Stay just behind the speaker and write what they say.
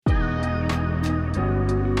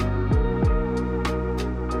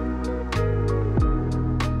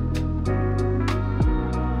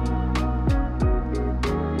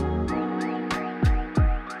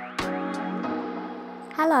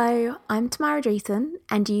Hello, I'm Tamara Dreesen,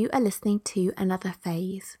 and you are listening to Another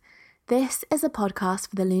Phase. This is a podcast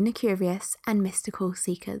for the lunar curious and mystical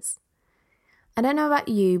seekers. I don't know about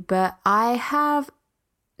you, but I have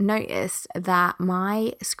noticed that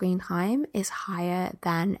my screen time is higher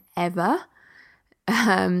than ever,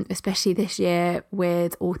 especially this year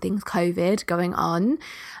with all things COVID going on.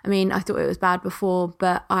 I mean, I thought it was bad before,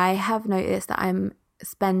 but I have noticed that I'm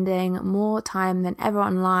spending more time than ever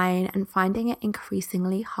online and finding it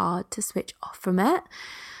increasingly hard to switch off from it.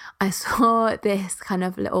 I saw this kind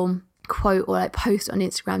of little quote or post on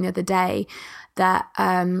Instagram the other day that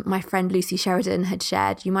my friend Lucy Sheridan had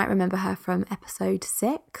shared. You might remember her from episode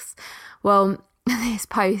 6. Well, this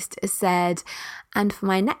post said, "And for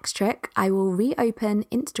my next trick, I will reopen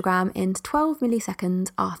Instagram in 12 milliseconds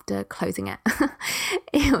after closing it."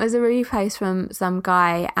 It was a repost from some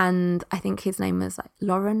guy, and I think his name was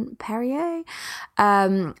Lauren Perrier.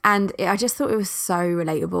 I just thought it was so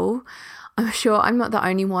relatable. I'm sure I'm not the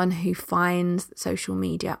only one who finds social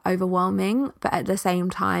media overwhelming, but at the same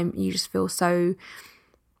time, you just feel so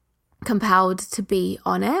compelled to be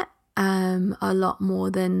on it. A lot more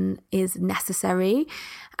than is necessary.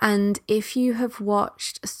 And if you have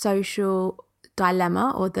watched Social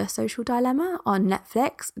Dilemma or The Social Dilemma on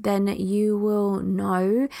Netflix, then you will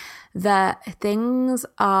know that things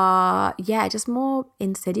are, just more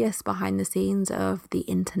insidious behind the scenes of the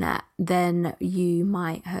internet than you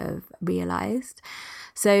might have realised.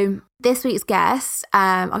 So this week's guest,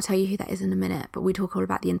 I'll tell you who that is in a minute, but we talk all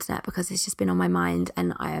about the internet because it's just been on my mind,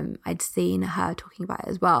 and I'd seen her talking about it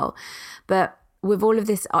as well. But with all of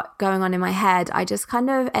this going on in my head, I just kind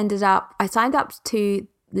of I signed up to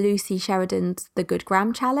Lucy Sheridan's The Good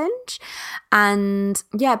Gram Challenge. And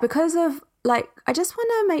because of I just want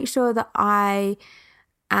to make sure that I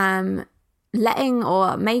am letting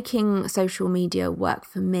or making social media work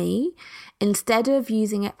for me instead of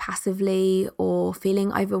using it passively or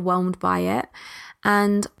feeling overwhelmed by it.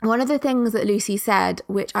 And one of the things that Lucy said,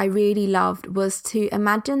 which I really loved, was to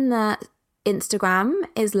imagine that Instagram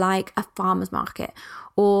is like a farmer's market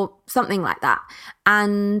or something like that.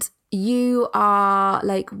 And you are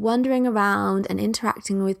wandering around and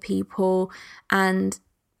interacting with people and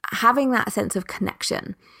having that sense of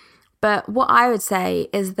connection. But what I would say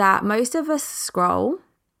is that most of us scroll,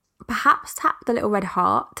 perhaps tap the little red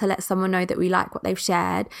heart to let someone know that we like what they've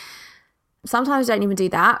shared. Sometimes don't even do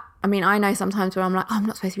that. I mean, I know sometimes where I'm like, I'm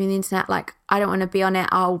not supposed to be on the internet. I don't want to be on it.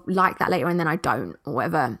 I'll like that later and then I don't, or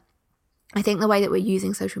whatever. I think the way that we're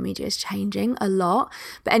using social media is changing a lot.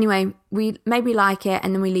 But anyway, we maybe like it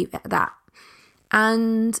and then we leave it at that.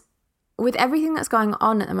 And with everything that's going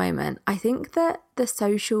on at the moment, I think that the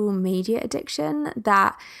social media addiction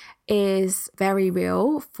that is very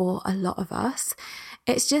real for a lot of us,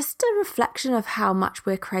 it's just a reflection of how much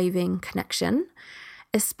we're craving connection,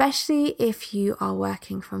 especially if you are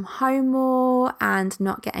working from home more and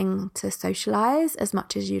not getting to socialize as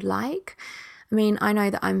much as you'd like. I mean, I know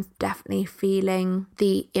that I'm definitely feeling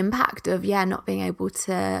the impact of, not being able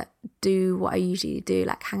to do what I usually do,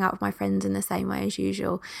 hang out with my friends in the same way as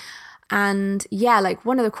usual. And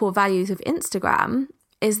one of the core values of Instagram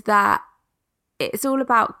is that it's all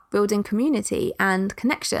about building community and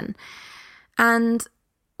connection. And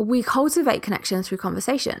we cultivate connection through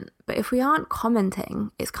conversation. But if we aren't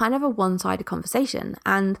commenting, it's kind of a one-sided conversation.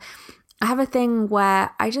 And I have a thing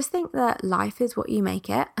where I just think that life is what you make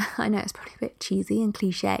it. I know it's probably a bit cheesy and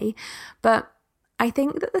cliche, but I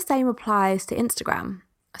think that the same applies to Instagram.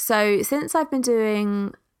 So since I've been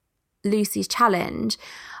doing Lucy's challenge,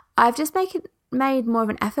 I've just made more of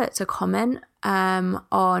an effort to comment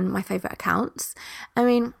on my favourite accounts. I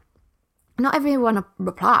mean, not everyone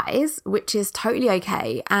replies, which is totally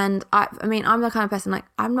okay. And I'm the kind of person,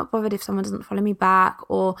 I'm not bothered if someone doesn't follow me back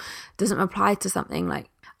or doesn't reply to something.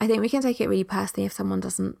 I think we can take it really personally if someone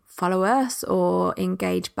doesn't follow us or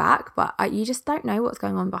engage back, but you just don't know what's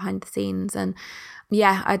going on behind the scenes. And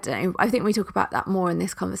I don't know. I think we talk about that more in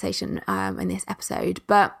this conversation, in this episode.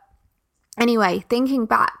 But anyway, thinking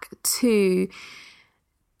back to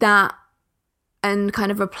that and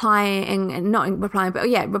kind of replying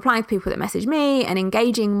to people that message me and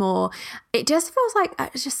engaging more, it just feels like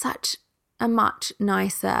it's just such a much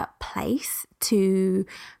nicer place to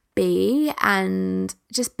be and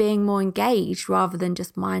just being more engaged rather than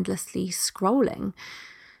just mindlessly scrolling.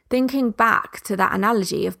 Thinking back to that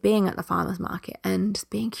analogy of being at the farmer's market and just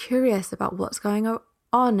being curious about what's going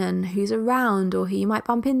on and who's around or who you might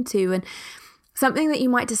bump into and something that you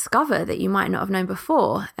might discover that you might not have known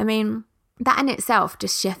before. I mean, that in itself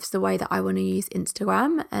just shifts the way that I want to use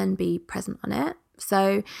Instagram and be present on it.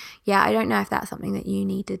 So yeah, I don't know if that's something that you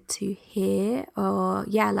needed to hear, or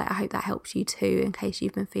yeah, like I hope that helps you too in case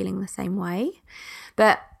you've been feeling the same way.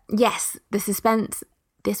 But yes, the suspense.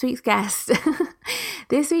 This week's guest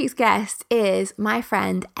is my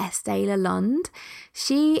friend Estee Lalonde.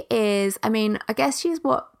 She is, I mean, I guess she's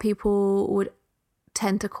what people would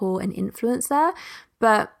tend to call an influencer,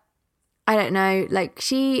 but I don't know, like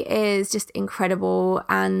she is just incredible,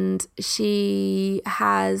 and she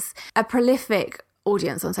has a prolific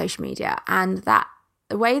audience on social media, and that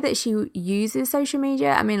the way that she uses social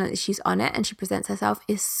media, I mean, like, she's on it and she presents herself,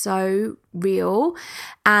 is so real.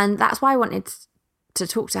 And that's why I wanted to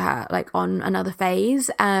talk to her like on another phase,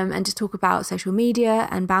 and to talk about social media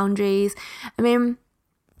and boundaries. I mean,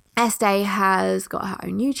 Estee has got her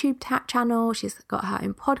own YouTube channel. She's got her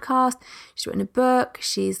own podcast. She's written a book.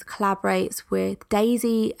 She's collaborates with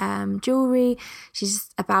Daisy Jewelry. She's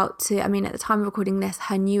about to, I mean, at the time of recording this,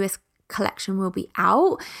 her newest collection will be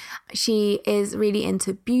out. She is really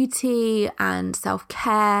into beauty and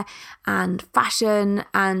self-care and fashion,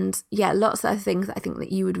 and yeah, lots of things that I think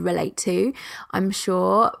that you would relate to, I'm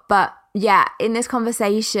sure. But yeah, in this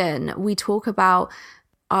conversation, we talk about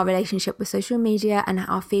our relationship with social media and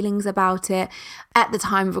our feelings about it at the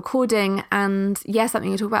time of recording. And yeah, something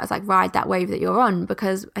you talk about is like ride that wave that you're on,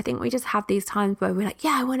 because I think we just have these times where we're like,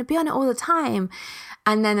 yeah, I want to be on it all the time.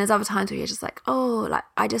 And then there's other times where you're just like, oh, like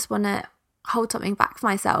I just want to hold something back for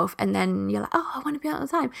myself. And then you're like, oh, I want to be on it all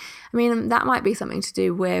the time. I mean, that might be something to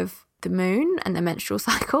do with the moon and the menstrual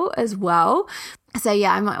cycle as well. So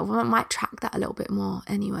yeah, I might track that a little bit more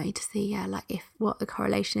anyway to see, yeah, like if what the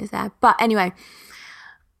correlation is there. But anyway,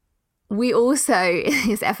 we also in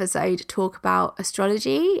this episode talk about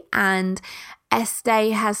astrology, and Estee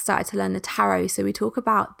has started to learn the tarot. So we talk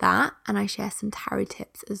about that, and I share some tarot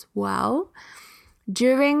tips as well.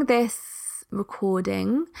 During this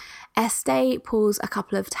recording, Estee pulls a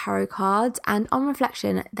couple of tarot cards, and on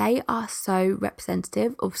reflection, they are so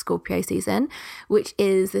representative of Scorpio season, which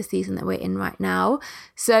is the season that we're in right now.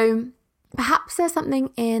 So perhaps there's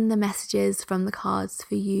something in the messages from the cards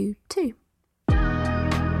for you too.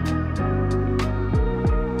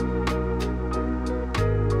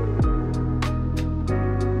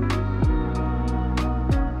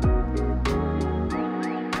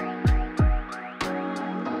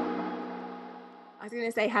 I was going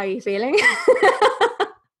to say, how are you feeling?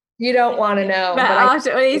 You don't want to know. But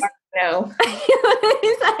after all these know.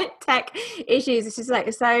 these like tech issues, it's just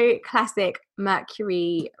like so classic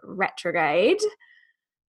Mercury retrograde.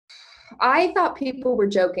 I thought people were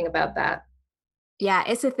joking about that. Yeah,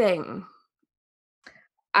 it's a thing.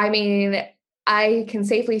 I mean, I can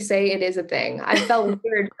safely say it is a thing. I felt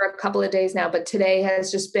weird for a couple of days now, but today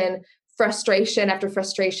has just been frustration after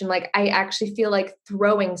frustration. Like I actually feel like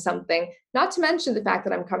throwing something, not to mention the fact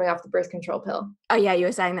that I'm coming off the birth control pill. Oh yeah, you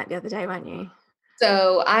were saying that the other day, weren't you?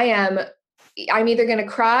 So I'm either going to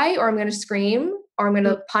cry or I'm going to scream or I'm going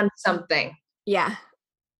to punch something. Yeah.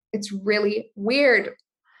 It's really weird.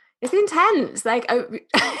 It's intense. Like I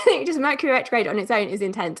think just Mercury retrograde on its own is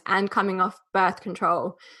intense, and coming off birth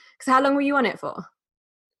control. Because how long were you on it for?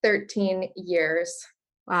 13 years.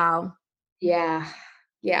 Wow. Yeah.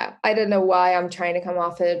 I don't know why I'm trying to come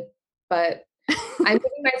off it, but I'm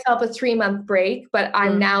giving myself a 3-month break, but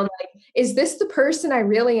I'm now like, is this the person I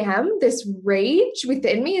really am? This rage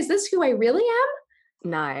within me? Is this who I really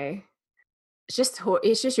am? No.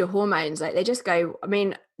 It's just your hormones. Like they just go, I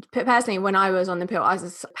mean, personally, when I was on the pill, I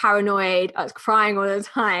was paranoid. I was crying all the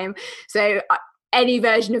time. So any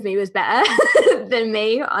version of me was better than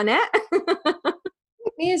me on it.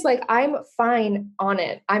 Me is like, I'm fine on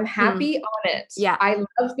it. I'm happy on it. Yeah. I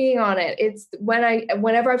love being on it. It's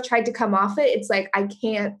whenever I've tried to come off it, it's like, I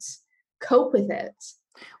can't cope with it.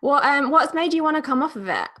 Well, what's made you want to come off of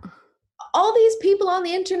it? All these people on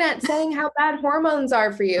the internet saying how bad hormones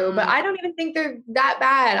are for you, but I don't even think they're that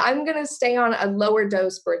bad. I'm going to stay on a lower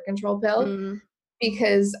dose birth control pill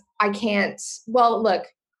because I can't. Well, look,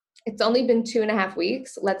 it's only been 2.5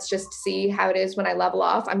 weeks. Let's just see how it is when I level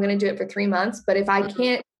off. I'm going to do it for 3 months, but if I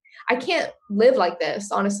can't live like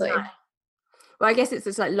this, honestly. No. Well, I guess it's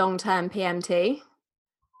just like long-term PMT.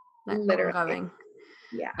 Like literally. Ongoing.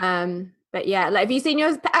 Yeah. But yeah, like have you seen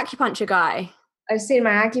your acupuncture guy? I've seen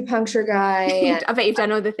my acupuncture guy. I bet you've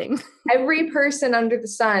done all the things. Every person under the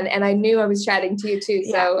sun, and I knew I was chatting to you too.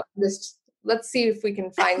 So let's see if we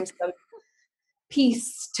can find some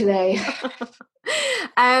peace today.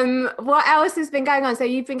 What else has been going on? So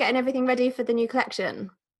you've been getting everything ready for the new collection?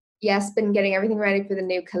 Yes, been getting everything ready for the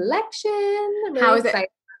new collection. How is it?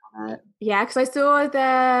 Yeah, because I saw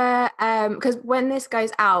the because when this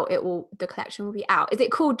goes out, the collection will be out. Is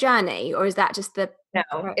it called Journey, or is that just the?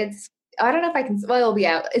 No, it's I don't know if I can, well, it'll be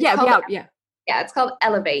out. It'll be out. Yeah. Yeah, it's called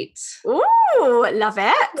Elevate. Ooh, love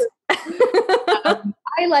it.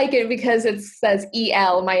 I like it because it says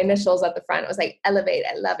EL, my initials at the front. It was like Elevate.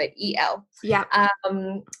 I love it. EL. Yeah.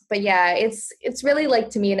 But yeah, it's really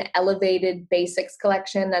like, to me, an elevated basics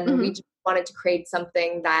collection. And we just wanted to create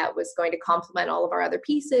something that was going to complement all of our other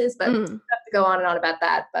pieces, but we have to go on and on about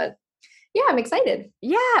that. But yeah, I'm excited.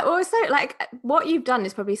 Yeah. Also, like, what you've done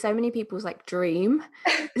is probably so many people's like dream.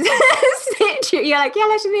 You're like, yeah,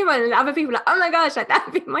 let's just do one. And other people are like, oh my gosh, like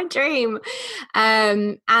that'd be my dream.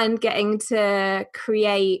 And getting to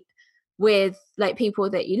create with like people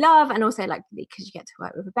that you love, and also like because you get to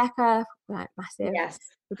work with Rebecca, like massive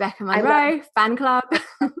Rebecca Monroe fan club.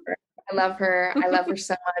 I love her. I love her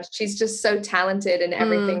so much. She's just so talented in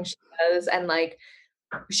everything she does, and like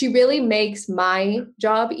she really makes my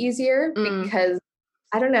job easier because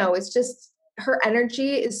I don't know, it's just her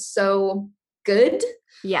energy is so good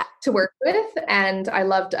to work with, and I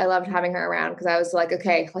loved having her around because I was like,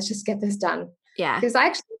 okay, let's just get this done. Because I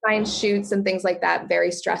actually find shoots and things like that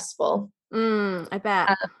very stressful. I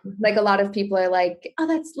bet. Like a lot of people are like, oh,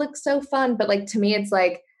 that looks so fun, but like to me it's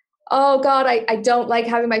like, oh God, I don't like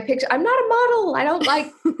having my picture. I'm not a model. I don't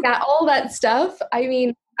like all that stuff. I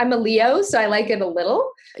mean, I'm a Leo, so I like it a little.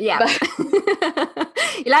 Yeah.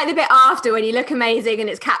 You like the bit after when you look amazing and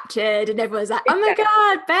it's captured and everyone's like, oh my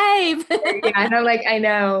God, babe. Yeah, and I'm like, I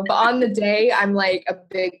know. But on the day, I'm like a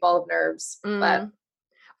big ball of nerves. But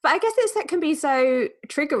I guess that can be so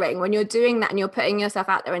triggering when you're doing that and you're putting yourself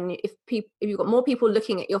out there. And if you've got more people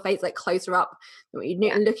looking at your face like closer up, looking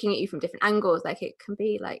at you from different angles, like it can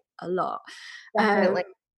be like a lot. Definitely.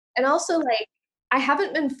 And also like, I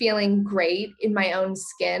haven't been feeling great in my own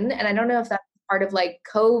skin. And I don't know if that's part of like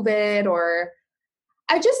COVID or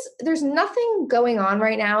there's nothing going on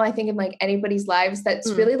right now, I think, in like anybody's lives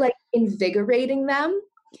that's really like invigorating them.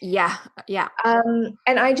 Yeah. And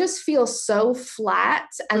I just feel so flat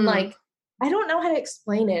and like, I don't know how to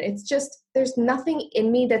explain it. It's just, there's nothing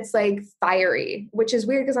in me that's like fiery, which is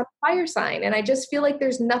weird because I'm a fire sign. And I just feel like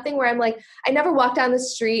there's nothing where I'm like, I never walk down the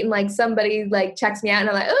street and like somebody like checks me out and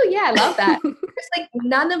I'm like, oh yeah, I love that. There's like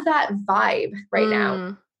none of that vibe right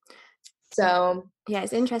now. So yeah,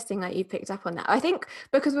 it's interesting that you picked up on that. I think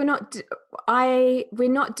because we're not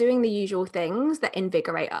doing the usual things that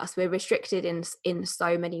invigorate us. We're restricted in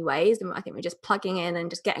so many ways, and I think we're just plugging in and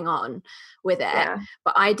just getting on with it. Yeah.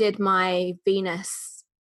 But I did my my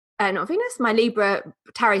Libra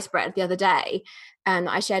tarot spread the other day, and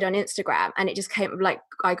I shared on Instagram, and it just came like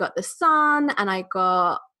I got the Sun and I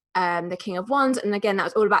got the King of Wands, and again that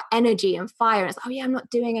was all about energy and fire, and it's like, oh yeah, I'm not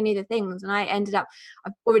doing any of the things, and I ended up,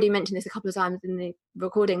 I've already mentioned this a couple of times in the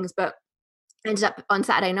recordings, but ended up on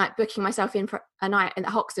Saturday night booking myself in for a night in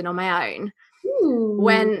Hoxton on my own.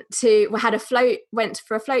 Went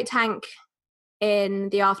for a float tank in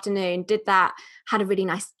the afternoon, did that, had a really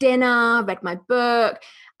nice dinner, read my book,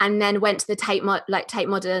 and then went to the Tate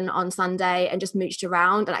Modern on Sunday and just mooched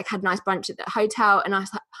around, and like had a nice brunch at the hotel, and I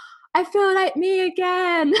was like, I feel like me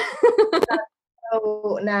again.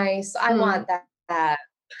 Oh, nice. I want that.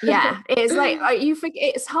 Yeah, it's like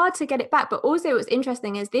it's hard to get it back. But also what's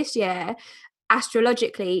interesting is this year,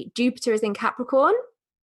 astrologically, Jupiter is in Capricorn.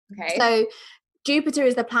 Okay. So Jupiter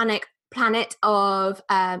is the planet of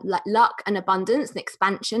like luck and abundance and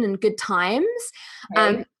expansion and good times.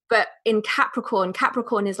 Okay. But in Capricorn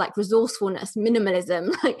is like resourcefulness,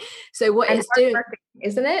 minimalism. Like, so what it's doing,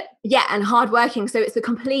 isn't it? Yeah, and hardworking. So it's a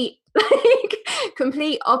complete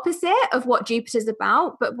opposite of what Jupiter's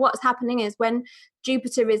about. But what's happening is when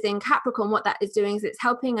Jupiter is in Capricorn, what that is doing is it's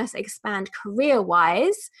helping us expand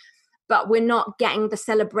career-wise, but we're not getting the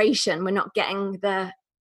celebration. We're not getting the,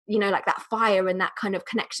 like that fire and that kind of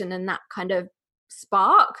connection and that kind of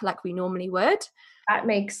spark like we normally would. That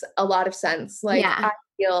makes a lot of sense. Like, yeah. I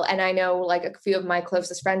feel, and I know like a few of my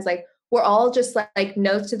closest friends, like we're all just like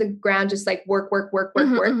nose to the ground, just like work,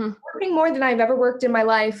 working more than I've ever worked in my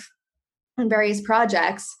life on various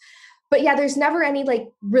projects. But yeah, there's never any like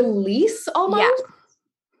release almost. Yeah.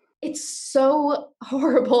 It's so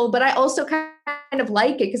horrible, but I also kind of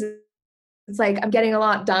like it because it's like I'm getting a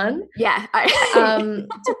lot done. Yeah.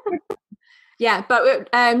 Yeah,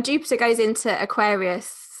 but Jupiter goes into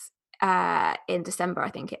Aquarius in December, I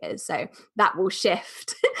think it is. So that will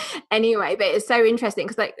shift anyway. But it's so interesting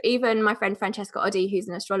because like even my friend Francesca Oddi, who's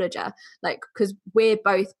an astrologer, like because we're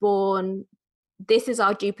both born, this is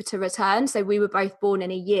our Jupiter return. So we were both born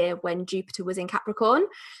in a year when Jupiter was in Capricorn.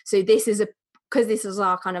 So this is because this is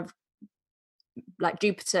our kind of like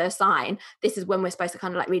Jupiter sign, this is when we're supposed to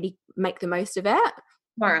kind of like really make the most of it.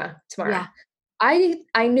 Tomorrow. Yeah.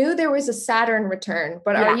 I knew there was a Saturn return,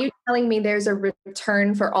 but are you telling me there's a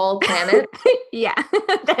return for all planets? Yeah,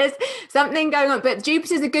 there's something going on, but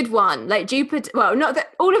Jupiter's a good one. Like Jupiter, well, not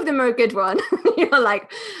that all of them are a good one. You're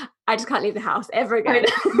like, I just can't leave the house ever again.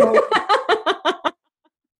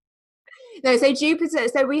 No, so Jupiter,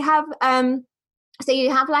 so we have so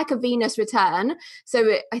you have like a Venus return.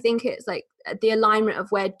 So I think it's like the alignment of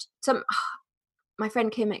where my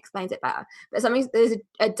friend Kim explains it better, but there's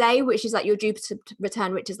a day which is like your Jupiter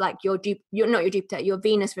return, which is like your not your Jupiter, your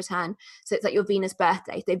Venus return. So it's like your Venus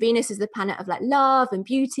birthday. So Venus is the planet of like love and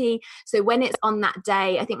beauty. So when it's on that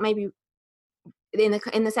day, I think maybe in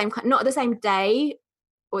the same, not the same day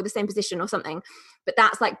or the same position or something, but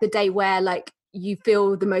that's like the day where like you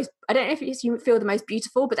feel the most, I don't know if you feel the most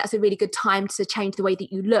beautiful, but that's a really good time to change the way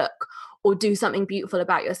that you look or do something beautiful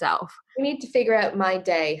about yourself. We need to figure out my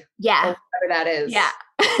day. Yeah. Whatever that is. Yeah.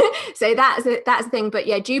 So that's the thing. But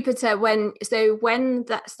yeah, Jupiter, when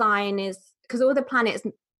that sign is, because all the planets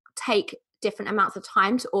take different amounts of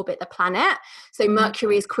time to orbit the planet. So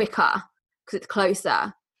Mercury is quicker because it's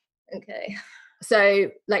closer. Okay.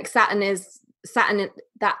 So like Saturn,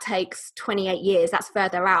 that takes 28 years. That's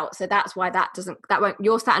further out. So that's why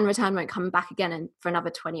your Saturn return won't come back again for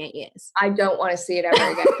another 28 years. I don't want to see it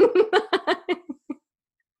ever again.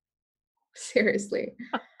 Seriously.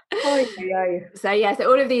 So yeah,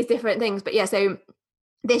 so all of these different things, but yeah, so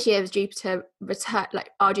this year was Jupiter return, like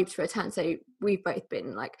our Jupiter return. So we've both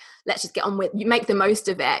been like, let's just get on with, you make the most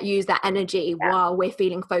of it, use that energy while we're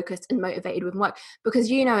feeling focused and motivated with work,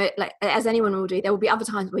 because you know it, like as anyone will do, there will be other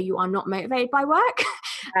times where you are not motivated by work.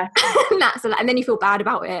 And then you feel bad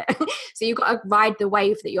about it. So you've got to ride the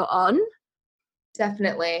wave that you're on.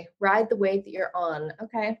 Definitely ride the wave that you're on.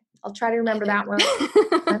 Okay, I'll try to remember that one.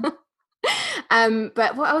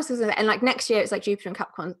 But what else was it? And like next year it's like Jupiter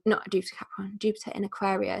in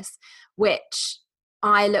Aquarius, which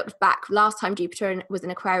I looked back, last time Jupiter was in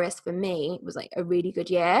Aquarius for me was like a really good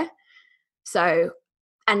year. So,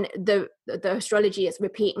 and the astrology is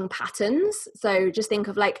repeating patterns. So just think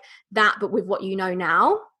of like that, but with what you know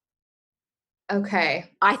now.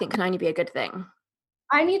 Okay. I think can only be a good thing.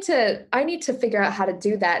 I need to figure out how to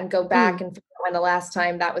do that and go back and figure out when the last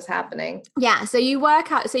time that was happening. Yeah. So you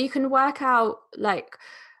can work out like,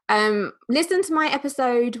 listen to my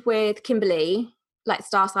episode with Kimberly, like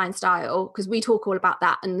Star Sign Style, because we talk all about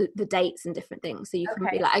that and the dates and different things. So you can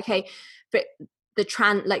be like, okay, but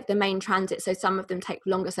the main transit. So some of them take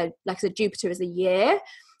longer. So like I said, Jupiter is a year.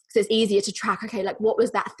 So it's easier to track, okay, like what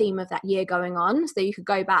was that theme of that year going on? So you could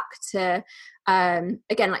go back to, again,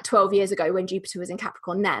 like 12 years ago when Jupiter was in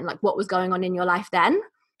Capricorn then, like what was going on in your life then?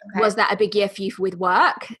 Okay. Was that a big year for you with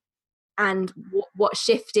work? And what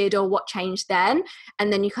shifted or what changed then?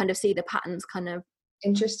 And then you kind of see the patterns kind of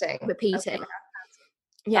interesting repeating. Okay.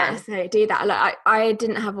 Yeah, so do that. Like I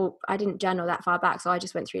didn't journal that far back, so I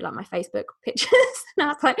just went through like my Facebook pictures and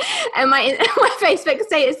I was like, and my Facebook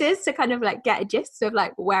statuses to kind of like get a gist of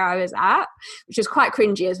like where I was at, which was quite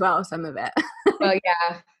cringy as well, some of it. Well,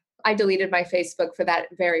 yeah, I deleted my Facebook for that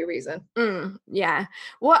very reason. Yeah.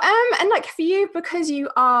 Well, and like for you, because you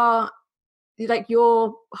are like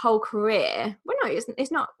your whole career, well no,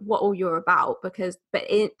 it's not what all you're about, but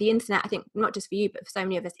the internet, I think not just for you but for so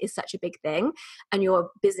many of us, is such a big thing, and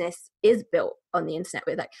your business is built on the internet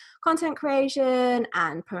with like content creation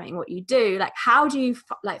and promoting what you do. Like how do you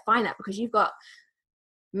like find that, because you've got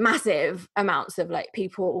massive amounts of like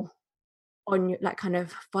people on you, like kind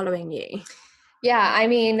of following you? Yeah, I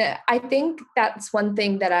mean, I think that's one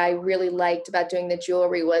thing that I really liked about doing the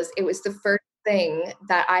jewelry was it was the first thing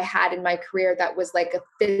that I had in my career that was like a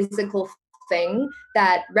physical thing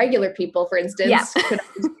that regular people, for instance, could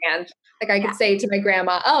understand. Like I could say to my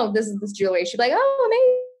grandma, oh, this is this jewelry. She'd be like,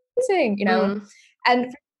 oh, amazing, you know? And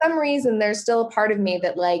for some reason, there's still a part of me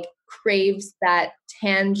that like craves that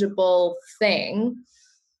tangible thing,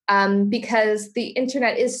 because the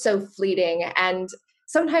internet is so fleeting, and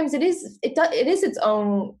sometimes it is its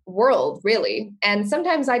own world, really. And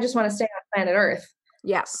sometimes I just want to stay on planet Earth.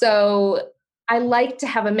 Yeah. So I like to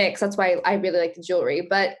have a mix. That's why I really like the jewelry.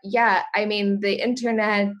 But yeah, I mean, the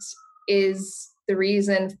internet is the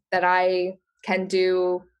reason that I can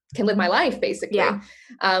live my life, basically. Yeah.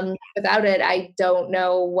 Without it, I don't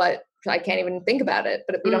know I can't even think about it,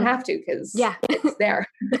 but we don't have to, because it's there.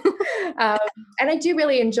 And I do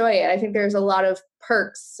really enjoy it. I think there's a lot of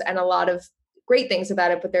perks and a lot of great things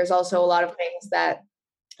about it, but there's also a lot of things that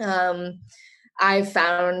I've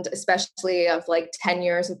found, especially of like 10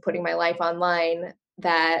 years of putting my life online,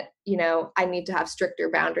 that, you know, I need to have stricter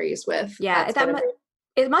boundaries with. Yeah,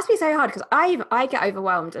 it must be so hard, because I get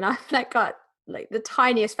overwhelmed, and I've like got like the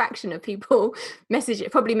tiniest fraction of people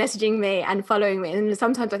probably messaging me and following me. And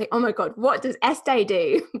sometimes I think, oh my God, what does Estee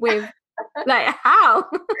do with like how?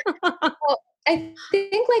 Well, I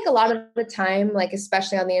think like a lot of the time, like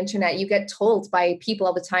especially on the internet, you get told by people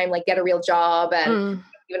all the time, like get a real job and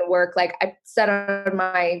even work. Like I said on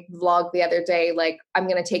my vlog the other day, like I'm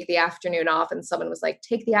going to take the afternoon off, and someone was like,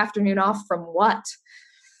 take the afternoon off from what?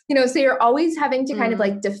 You know, so you're always having to kind of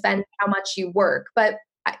like defend how much you work. But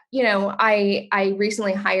you know, I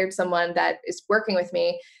recently hired someone that is working with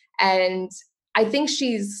me, and I think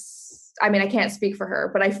I mean, I can't speak for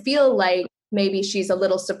her, but I feel like maybe she's a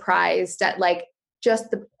little surprised at like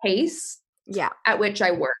just the pace at which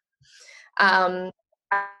I work.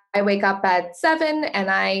 I wake up at 7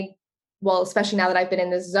 and well, especially now that I've been in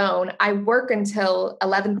this zone, I work until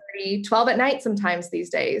 11:30, 12 at night sometimes these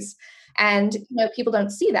days. And, you know, people don't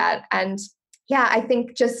see that. And yeah, I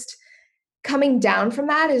think just coming down from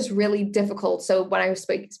that is really difficult. So when I was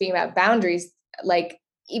speaking about boundaries, like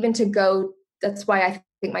even to go, that's why I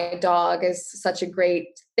think my dog is such a great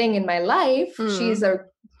thing in my life.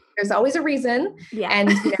 There's always a reason.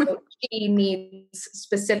 And, you know, she needs a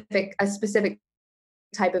specific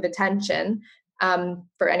type of attention.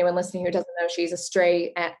 For anyone listening who doesn't know, she's a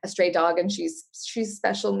stray dog, and she's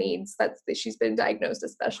special needs. She's been diagnosed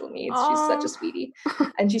as special needs. Aww. She's such a sweetie,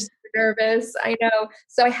 and she's super nervous. I know.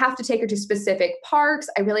 So I have to take her to specific parks.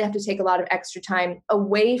 I really have to take a lot of extra time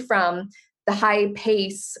away from the high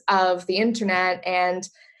pace of the internet and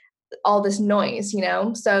all this noise, you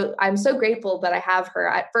know? So I'm so grateful that I have her.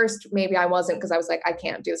 At first, maybe I wasn't, because I was like, I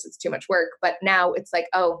can't do this. It's too much work. But now it's like,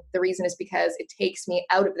 oh, the reason is because it takes me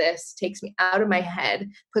out of this, takes me out of my head,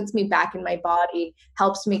 puts me back in my body,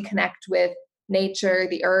 helps me connect with nature,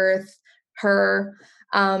 the earth, her.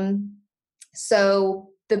 So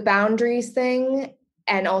the boundaries thing,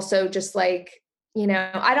 and also just like, you know,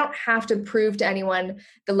 I don't have to prove to anyone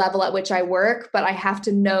the level at which I work, but I have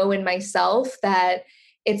to know in myself that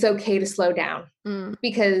it's okay to slow down,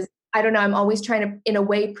 because I don't know, I'm always trying to, in a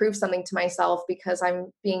way, prove something to myself, because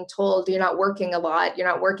I'm being told you're not working a lot, you're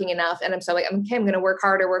not working enough. And I'm so like, okay, I'm going to work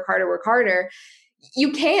harder.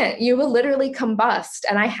 You can't, you will literally combust.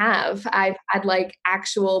 And I've had like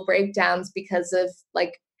actual breakdowns because of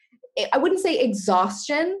like, I wouldn't say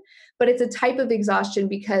exhaustion, but it's a type of exhaustion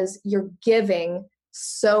because you're giving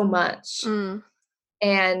so much.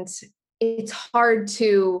 And it's hard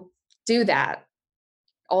to do that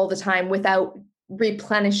all the time without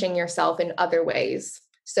replenishing yourself in other ways.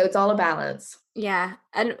 So it's all a balance. Yeah.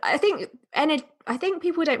 And I think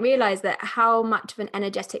people don't realize that how much of an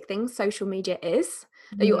energetic thing social media is.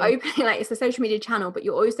 That you're opening, like it's a social media channel, but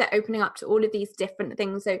you're also opening up to all of these different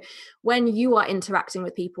things. So when you are interacting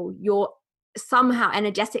with people, you're somehow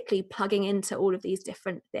energetically plugging into all of these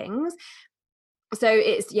different things. So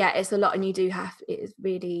it's a lot, and it is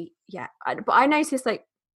really, but I noticed, like,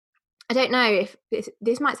 I don't know if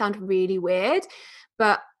this might sound really weird,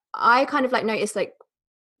 but I kind of like noticed, like,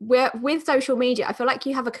 with social media, I feel like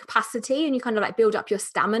you have a capacity and you kind of like build up your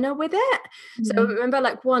stamina with it. So I remember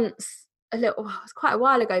like once it was quite a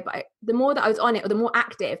while ago, but the more that I was on it, or the more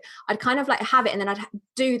active, I'd kind of like have it, and then I'd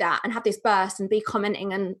do that and have this burst and be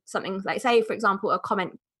commenting, and something like, say for example, a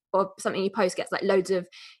comment or something you post gets like loads of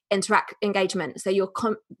engagement. So you're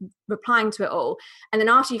replying to it all. And then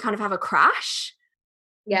after you kind of have a crash,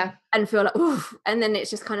 and feel like, oof, and then it's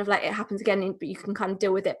just kind of like it happens again, but you can kind of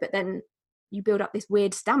deal with it, but then you build up this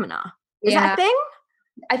weird stamina. Is that a thing?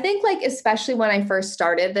 I think like, especially when I first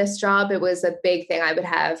started this job, it was a big thing. I would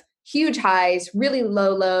have huge highs, really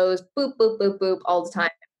low lows, boop, boop, boop, boop, all the time.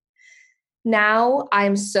 Now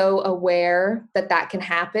I'm so aware that can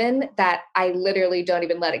happen that I literally don't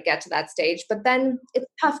even let it get to that stage. But then it's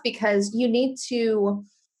tough because you need to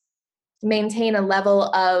maintain a level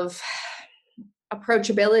of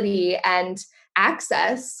approachability and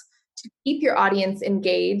access to keep your audience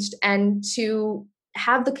engaged and to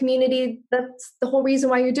have the community. That's the whole reason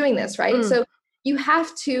why you're doing this, right? So you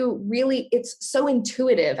have to really, it's so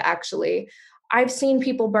intuitive, actually. I've seen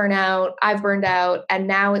people burn out, I've burned out, and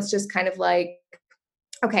now it's just kind of like,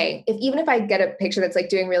 okay, even if I get a picture that's like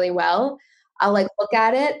doing really well, I'll like look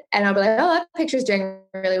at it and I'll be like, oh, that picture's doing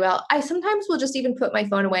really well. I sometimes will just even put my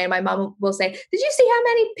phone away, and my mom will say, did you see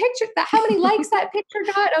how many likes that picture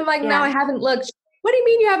got? I'm like, no, I haven't looked. What do you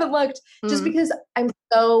mean you haven't looked? Just because I'm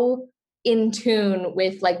so in tune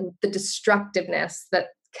with like the destructiveness that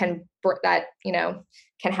can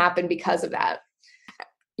happen because of that.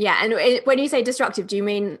 Yeah. And when you say destructive, do you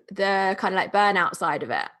mean the kind of like burnout side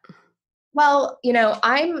of it? Well,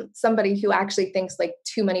 I'm somebody who actually thinks like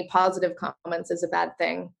too many positive comments is a bad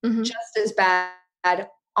thing, just as bad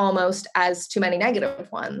almost as too many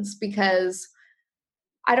negative ones, because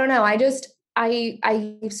I don't know. I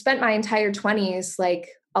spent my entire 20s, like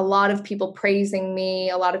a lot of people praising me,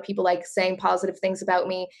 a lot of people like saying positive things about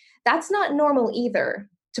me. That's not normal either,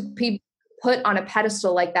 to be put on a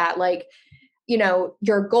pedestal like that. Like, you know,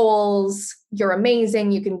 your goals, you're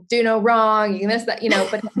amazing, you can do no wrong, you can this, that, you know,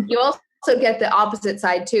 but you also get the opposite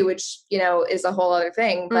side too, which, you know, is a whole other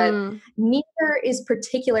thing, but neither is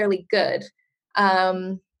particularly good.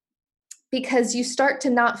 Because you start to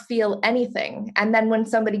not feel anything. And then when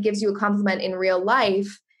somebody gives you a compliment in real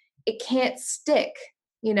life, it can't stick,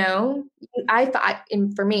 you know? I thought,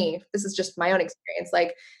 for me, this is just my own experience.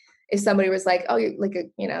 Like, if somebody was like, oh, you're like,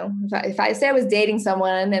 you know, if I say I was dating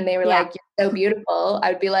someone and they were like, you're so beautiful,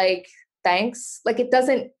 I would be like, thanks. Like, it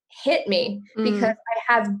doesn't hit me because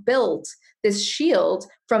I have built this shield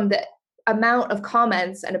from the amount of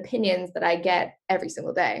comments and opinions that I get every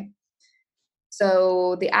single day.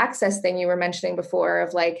 So the access thing you were mentioning before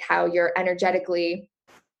of like how you're energetically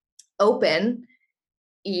open,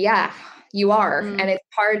 yeah, you are. And it's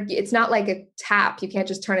hard. It's not like a tap. You can't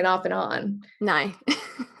just turn it off and on. No.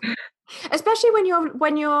 Especially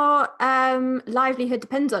when your livelihood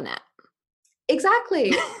depends on it.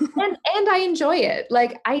 Exactly. and I enjoy it.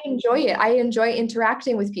 Like, I enjoy it. I enjoy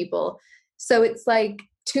interacting with people. So it's like,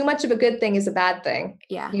 too much of a good thing is a bad thing.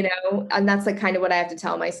 Yeah. You know, and that's like kind of what I have to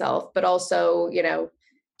tell myself, but also, you know,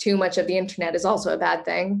 too much of the internet is also a bad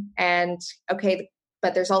thing. And okay,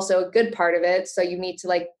 but there's also a good part of it. So you need to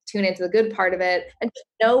like tune into the good part of it and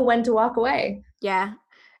know when to walk away. Yeah.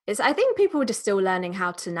 I think people are just still learning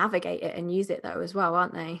how to navigate it and use it though as well,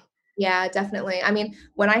 aren't they? Yeah, definitely. I mean,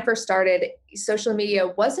 when I first started, social media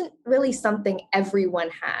wasn't really something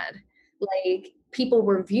everyone had. Like, people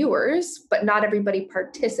were viewers, but not everybody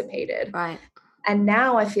participated. Right. And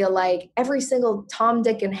now I feel like every single Tom,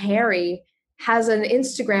 Dick, and Harry has an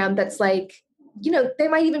Instagram that's like, you know, they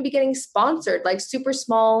might even be getting sponsored, like super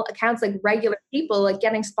small accounts, like regular people, like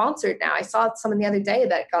getting sponsored now. I saw someone the other day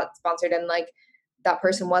that got sponsored, and like that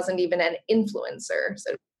person wasn't even an influencer.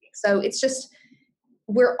 So it's just,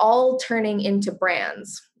 we're all turning into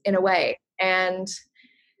brands in a way. And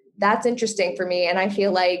that's interesting for me. And I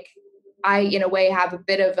feel like I, in a way, have a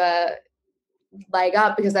bit of a leg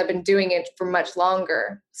up because I've been doing it for much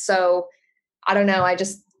longer. So I don't know. I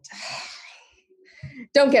just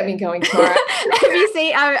don't get me going, Tamara. Have you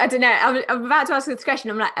seen? I don't know. I'm about to ask this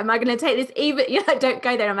question. I'm like, am I going to take this even? You know, don't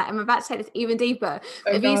go there. I'm like, I'm about to take this even deeper.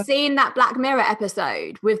 Oh, have you seen that Black Mirror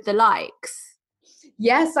episode with the likes?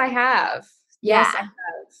 Yes, I have. Yes, I have.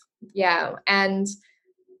 Yeah. And,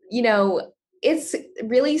 you know, it's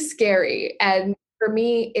really scary. And for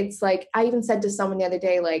me, it's like, I even said to someone the other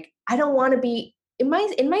day, like, I don't want to be in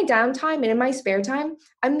my downtime and in my spare time,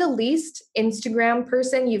 I'm the least Instagram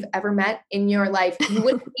person you've ever met in your life. You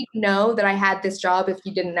wouldn't even know that I had this job if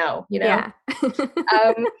you didn't know, you know?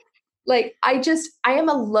 Yeah. Like, I am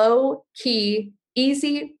a low key,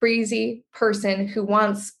 easy breezy person who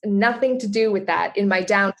wants nothing to do with that in my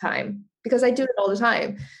downtime, because I do it all the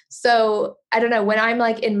time. So I don't know, when I'm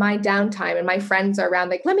like in my downtime and my friends are around,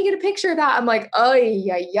 like, let me get a picture of that, I'm like, oh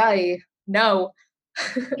yeah, no.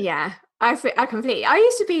 Yeah, I completely. I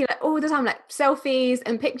used to be like all the time, like selfies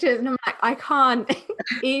and pictures, and I'm like, I can't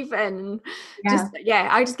even.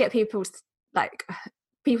 I just get people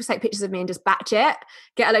take pictures of me and just batch it,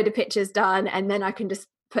 get a load of pictures done, and then I can just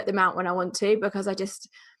put them out when I want to, because I just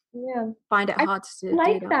find it hard to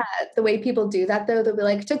like do that. The way people do that though, they'll be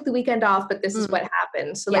like, took the weekend off, but this is what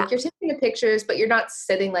happened. So like, you're taking the pictures, but you're not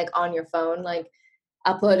sitting like on your phone, like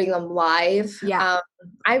uploading them live.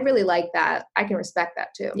 I really like that. I can respect that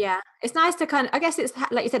too. Yeah, it's nice to kind of, I guess it's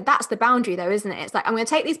like you said, that's the boundary though, isn't it? It's like, I'm going to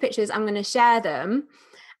take these pictures, I'm going to share them,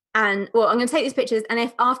 and I'm going to take these pictures, and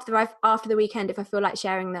if after the weekend, if I feel like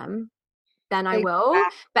sharing them, then I will.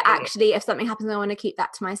 But actually, if something happens, I want to keep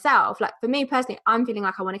that to myself. Like for me personally, I'm feeling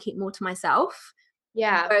like I want to keep more to myself.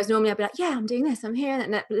 Yeah. Whereas normally I'd be like, yeah, I'm doing this, I'm here,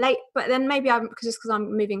 and late. But then maybe because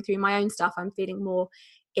I'm moving through my own stuff, I'm feeling more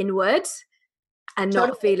inward and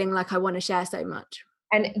not feeling like I want to share so much.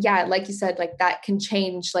 And yeah, like you said, like that can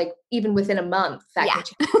change, like even within a month, that can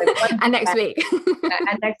change. Like, and next week.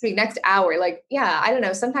 And next hour. Like, yeah, I don't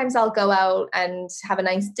know. Sometimes I'll go out and have a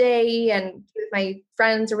nice day and with my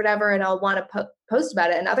friends or whatever, and I'll want to post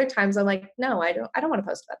about it. And other times I'm like, no, I don't want to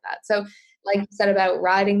post about that. So like you said about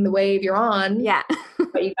riding the wave you're on,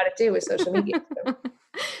 what you got to do with social media. So.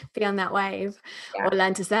 Be on that wave, or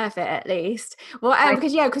learn to surf it at least. Well,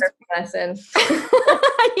 because lesson.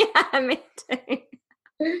 Yeah, me too.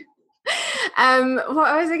 What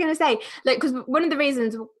was I going to say? Like, because one of the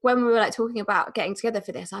reasons when we were like talking about getting together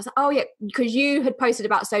for this, I was like, oh yeah, because you had posted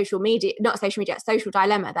about social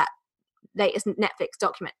dilemma, that latest Netflix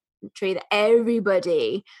documentary that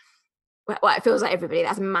everybody, well, it feels like everybody,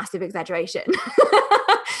 that's a massive exaggeration.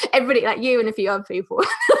 Everybody, like you and a few other people.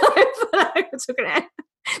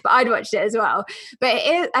 But I'd watched it as well. But it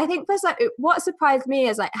is, I think, what surprised me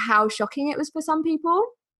is like how shocking it was for some people.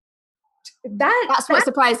 That's what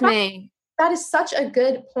surprised me. That is such a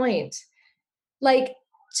good point. Like,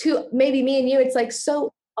 to maybe me and you, it's like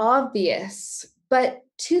so obvious, but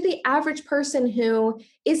to the average person who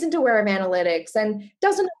isn't aware of analytics and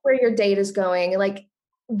doesn't know where your data is going, like,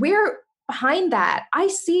 we're behind that. I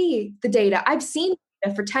see the data. I've seen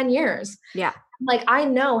data for 10 years. Yeah. Like, I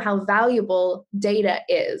know how valuable data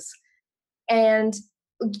is. And,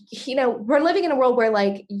 you know, we're living in a world where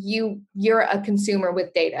like you're a consumer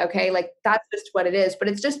with data. Okay. Like, that's just what it is, but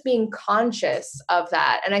it's just being conscious of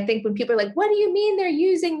that. And I think when people are like, what do you mean they're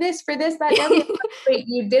using this for this, that, and wait,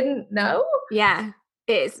 you didn't know? Yeah.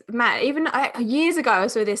 It's mad. Even years ago, I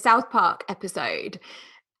saw this South Park episode,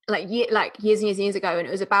 like years and years ago. And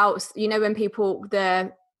it was about, you know, when people,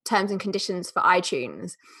 the terms and conditions for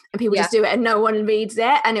iTunes, and people just do it and no one reads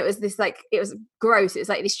it. And it was this, like, it was gross. It was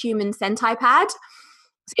like this human centipede.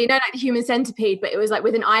 So, you know, like the human centipede, but it was like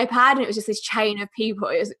with an iPad, and it was just this chain of people.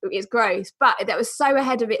 It's gross, but that was so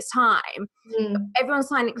ahead of its time. Everyone's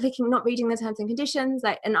clicking, not reading the terms and conditions.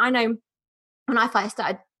 Like, and I know when I first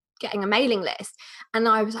started getting a mailing list, and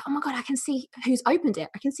I was like, oh my God, I can see who's opened it.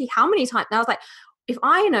 I can see how many times. And I was like, if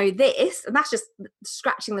I know this, and that's just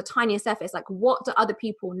scratching the tiniest surface, like, what do other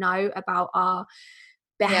people know about our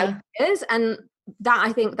behaviors? And that,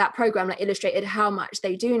 I think that program like illustrated how much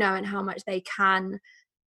they do know and how much they can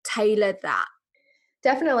tailor that.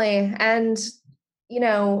 Definitely. And, you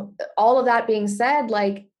know, all of that being said,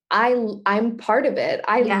 like, I'm part of it.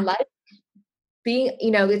 I like being,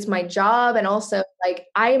 you know, it's my job. And also, like,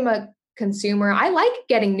 I'm a consumer. I like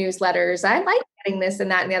getting newsletters. I like getting this and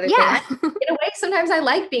that and the other thing. In a way, sometimes I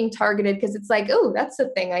like being targeted because it's like, oh, that's the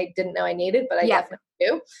thing I didn't know I needed, but I definitely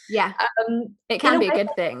do. Yeah. It can be a good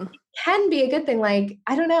thing. It can be a good thing. Like,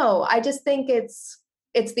 I don't know. I just think it's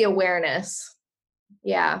the awareness.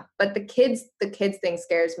 Yeah. But the kids thing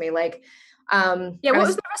scares me. Like, what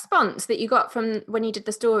was the response that you got from when you did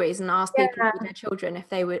the stories and asked people for their children if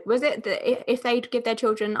they would, was it that if they'd give their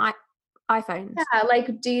children iPhones? Yeah,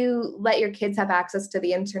 like, do you let your kids have access to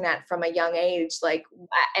the internet from a young age? Like,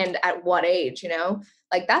 and at what age, you know?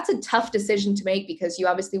 Like, that's a tough decision to make because you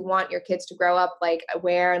obviously want your kids to grow up like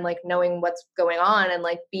aware and like knowing what's going on and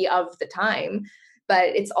like be of the time.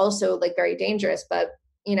 But it's also like very dangerous. But,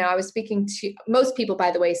 you know, I was speaking to most people,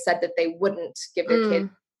 by the way, said that they wouldn't give their kids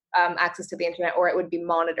access to the internet or it would be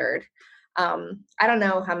monitored. I don't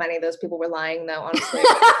know how many of those people were lying though, honestly.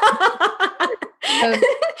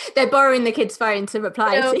 They're borrowing the kid's phone to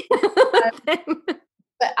reply to.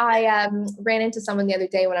 But I ran into someone the other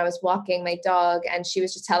day when I was walking my dog, and she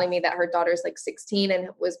was just telling me that her daughter's like 16 and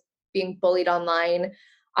was being bullied online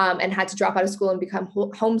and had to drop out of school and become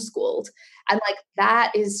homeschooled. And like,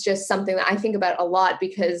 that is just something that I think about a lot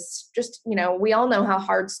because just, you know, we all know how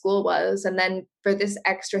hard school was. And then for this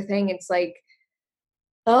extra thing, it's like,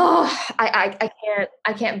 oh, I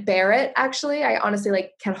can't bear it. Actually, I honestly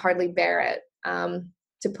like can hardly bear it.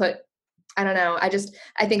 To put, I don't know. I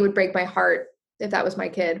think it would break my heart if that was my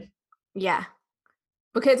kid. Yeah.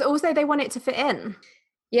 Because also they want it to fit in.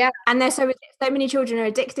 Yeah. And there's so many children are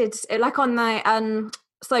addicted, like on the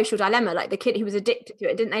Social Dilemma, like the kid who was addicted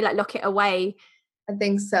to it, didn't they like lock it away? I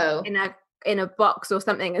think so. In a box or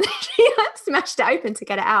something, and she like smashed it open to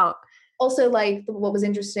get it out. Also, like, what was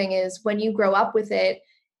interesting is when you grow up with it,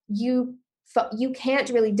 you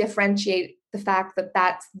can't really differentiate the fact that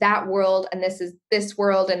that's that world and this is this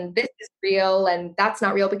world and this is real and that's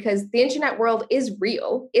not real, because the internet world is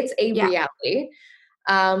real. It's a reality.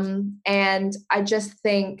 And I just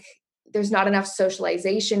think there's not enough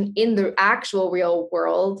socialization in the actual real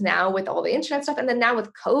world now with all the internet stuff. And then now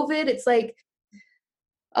with COVID, it's like,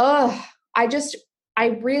 I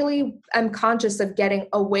really am conscious of getting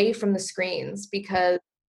away from the screens because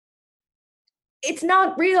it's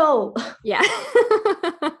not real. Yeah.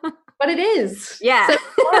 But it is. Yeah. So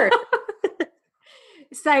hard.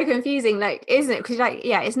 So confusing, like, isn't it? Because like,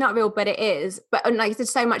 yeah, it's not real, but it is. But like,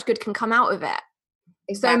 there's so much good can come out of it.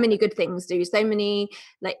 Exactly. So many good things do. So many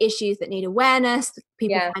like issues that need awareness.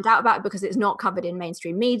 People find out about it because it's not covered in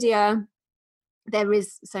mainstream media. There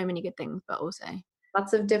is so many good things, but also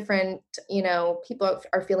lots of different, you know, people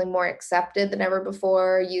are feeling more accepted than ever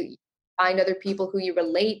before. You find other people who you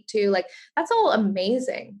relate to. Like, that's all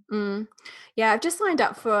amazing. Yeah, I've just signed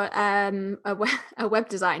up for a web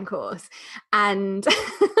design course, and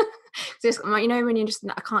just, you know, when you just,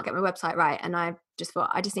 I can't get my website right, and I just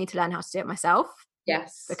thought I just need to learn how to do it myself.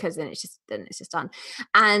 Yes. Because then it's just done.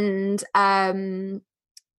 And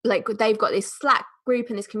like they've got this Slack group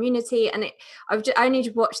and this community, and I only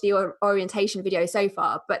watched the orientation video so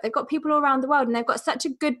far, but they've got people all around the world and they've got such a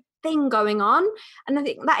good thing going on. And I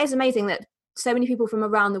think that is amazing that so many people from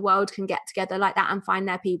around the world can get together like that and find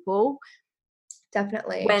their people.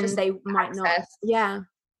 Definitely. When just they might not. Yeah.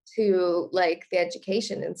 To like the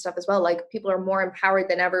education and stuff as well. Like people are more empowered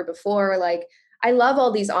than ever before. Like I love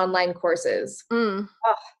all these online courses. Oh,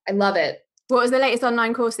 I love it. What was the latest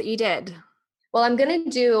online course that you did? Well, I'm going to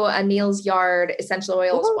do a Neal's Yard essential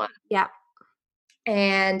oils one. Yeah.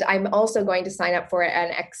 And I'm also going to sign up for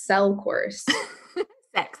an Excel course.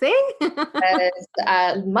 Sexy.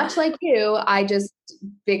 Because, much like you, I just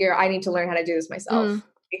figure I need to learn how to do this myself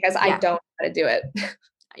because I don't know how to do it.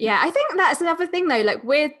 Yeah, I think that's another thing though, like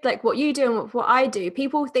with like what you do and what I do,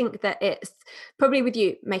 people think that it's probably with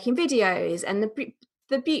you making videos and the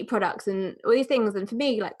beauty products and all these things, and for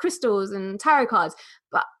me like crystals and tarot cards,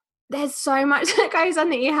 but there's so much that goes on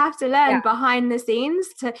that you have to learn behind the scenes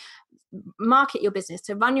to market your business,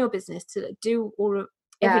 to run your business, to do all of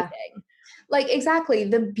everything. Like exactly,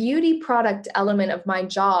 the beauty product element of my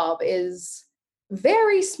job is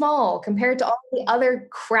very small compared to all the other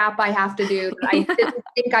crap I have to do that I didn't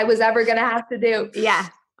think I was ever going to have to do. Yeah.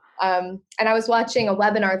 And I was watching a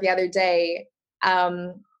webinar the other day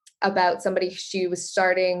about somebody, she was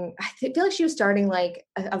starting, I feel like she was starting like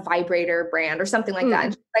a vibrator brand or something like that.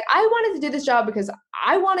 And she's like, I wanted to do this job because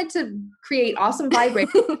I wanted to create awesome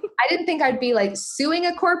vibrators. I didn't think I'd be like suing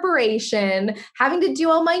a corporation, having to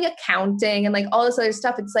do all my accounting and like all this other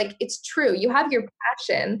stuff. It's like, it's true. You have your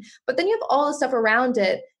passion, but then you have all the stuff around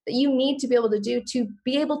it that you need to be able to do to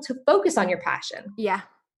be able to focus on your passion. Yeah.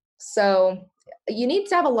 So you need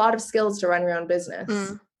to have a lot of skills to run your own business.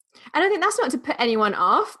 And I think that's not to put anyone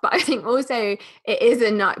off, but I think also it is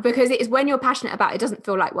enough because it is when you're passionate about it, it doesn't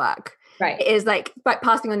feel like work. Right. It is like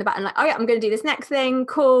passing on the baton, like, oh yeah, I'm going to do this next thing.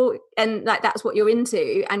 Cool. And like, that's what you're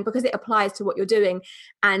into. And because it applies to what you're doing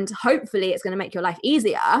and hopefully it's going to make your life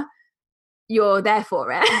easier, you're there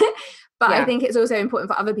for it. But I think it's also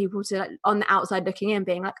important for other people to, like, on the outside looking in,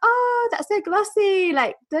 being like, oh, that's so glossy.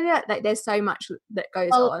 Like there's so much that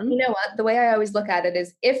goes on. You know what? The way I always look at it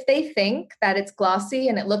is if they think that it's glossy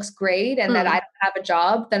and it looks great and that I don't have a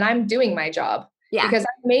job, then I'm doing my job. Yeah. Because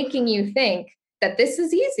I'm making you think that this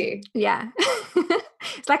is easy. Yeah.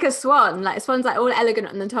 It's like a swan. Like a swan's like all elegant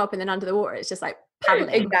on the top and then under the water it's just like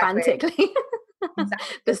paddling frantically.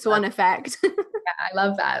 Exactly. The swan effect. Yeah, I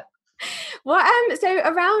love that. What so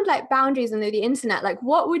around like boundaries and the internet, like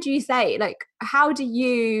what would you say, like how do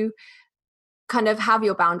you kind of have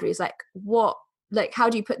your boundaries, like what, like how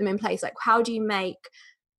do you put them in place, like how do you make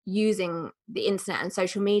using the internet and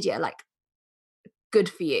social media like good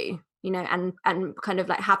for you, you know, and kind of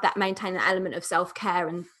like have that, maintain that element of self-care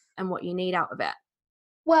and what you need out of it?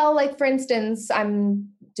 Well, like for instance, I'm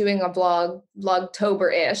doing a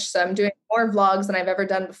vlogtober-ish. So I'm doing more vlogs than I've ever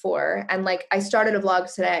done before. And like I started a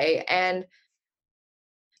vlog today and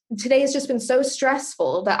today has just been so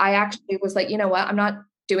stressful that I actually was like, you know what? I'm not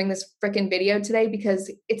doing this freaking video today because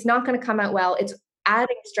it's not going to come out well. It's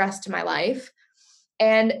adding stress to my life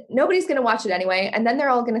and nobody's going to watch it anyway. And then they're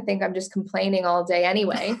all going to think I'm just complaining all day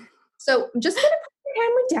anyway. So I'm just going to put the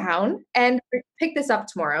camera down and pick this up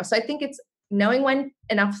tomorrow. So I think it's knowing when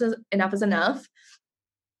enough is enough.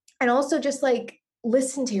 And also just like,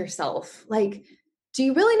 listen to yourself. Like, do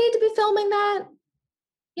you really need to be filming that?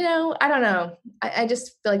 You know, I don't know. I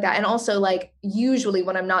just feel like that. And also like, usually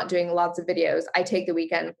when I'm not doing lots of videos, I take the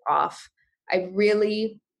weekend off. I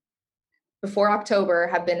really, before October,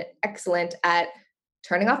 have been excellent at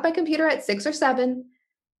turning off my computer at 6 or 7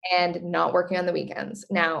 and not working on the weekends.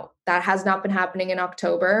 Now, that has not been happening in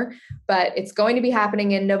October, but it's going to be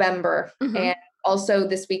happening in November. And also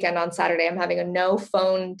this weekend on Saturday, I'm having a no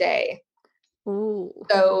phone day. Ooh.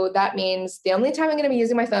 So that means the only time I'm going to be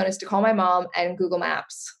using my phone is to call my mom and Google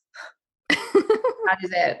Maps. That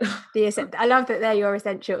is it. I love that they're your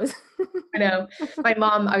essentials. I know. My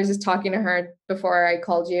mom, I was just talking to her before I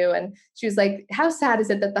called you and she was like, how sad is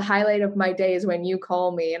it that the highlight of my day is when you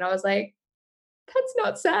call me? And I was like, that's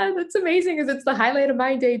not sad. That's amazing because it's the highlight of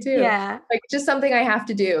my day too. Yeah. Like just something I have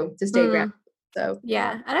to do to stay grounded. So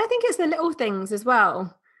yeah. And I think it's the little things as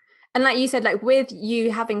well. And like you said, like with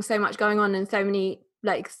you having so much going on and so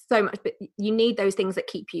much, but you need those things that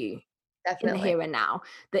keep you definitely in the here and now,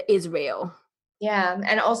 that is real. Yeah.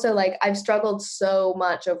 And also like I've struggled so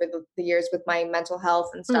much over the years with my mental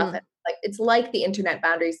health and stuff. And like, it's like the internet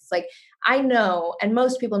boundaries. It's like, I know, and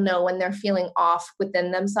most people know when they're feeling off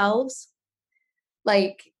within themselves,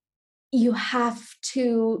 like you have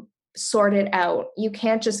to sort it out. You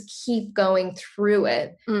can't just keep going through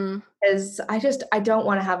it. Because I don't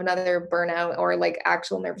want to have another burnout or like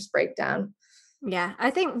actual nervous breakdown. Yeah, I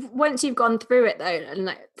think once you've gone through it though, and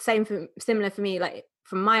like similar for me, like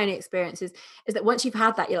from my own experiences, is that once you've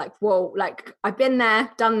had that, you're like, whoa, like I've been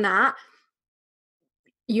there, done that.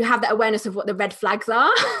 You have that awareness of what the red flags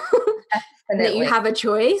are, and that you have a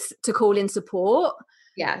choice to call in support.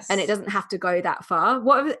 Yes. And it doesn't have to go that far.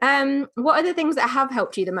 What are the things that have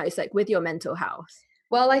helped you the most, like with your mental health?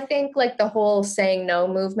 Well, I think like the whole saying no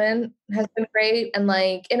movement has been great. And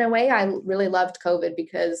like, in a way, I really loved COVID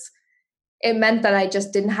because it meant that I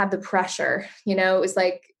just didn't have the pressure. You know, it was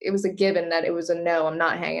like, it was a given that it was a no, I'm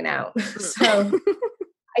not hanging out. So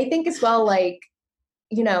I think as well, like,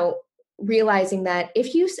 you know, realizing that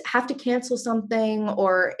if you have to cancel something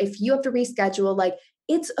or if you have to reschedule, like,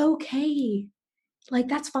 it's okay. Like,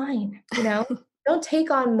 that's fine. You know, don't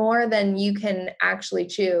take on more than you can actually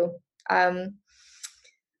chew.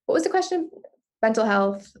 What was the question? Mental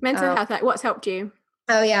health. Like what's helped you?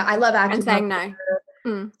 Oh yeah. I love acupuncture. And saying no.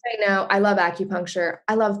 I know. I love acupuncture.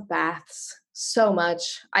 I love baths so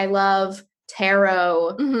much. I love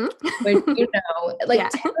tarot, which, you know, like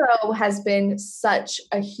tarot has been such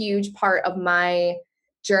a huge part of my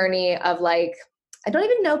journey of like, I don't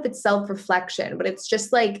even know if it's self-reflection, but it's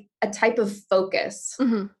just like a type of focus.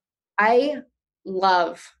 I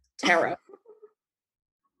love tarot.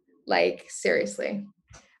 Like, seriously.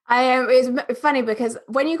 It was funny because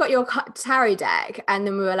when you got your tarot deck and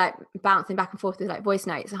then we were like bouncing back and forth with like voice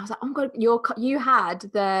notes, and I was like, oh my God, you had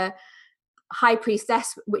the High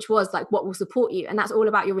Priestess, which was like what will support you, and that's all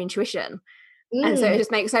about your intuition. And so it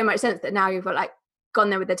just makes so much sense that now you've got like gone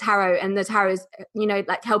there with the tarot, and the tarot is, you know,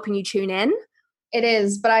 like helping you tune in. It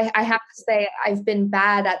is, but I have to say I've been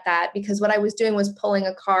bad at that because what I was doing was pulling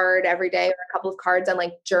a card every day or a couple of cards and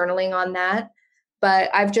like journaling on that.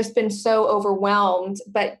 But I've just been so overwhelmed.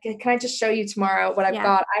 But can I just show you tomorrow what I've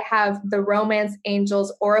got? I have the Romance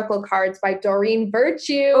Angels Oracle cards by Doreen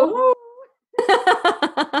Virtue.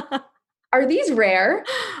 Are these rare?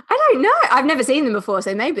 I don't know. I've never seen them before,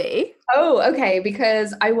 so maybe. Oh, okay.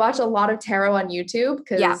 Because I watch a lot of tarot on YouTube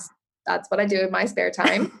because that's what I do in my spare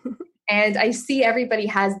time. And I see everybody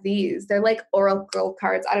has these. They're like oracle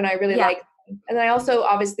cards. I don't know. I really like them. And then I also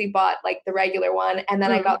obviously bought like the regular one. And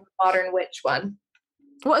then I got the Modern Witch one.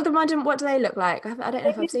 What do they look like? I don't know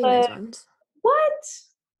if I've seen those ones. What?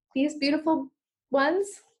 These beautiful ones?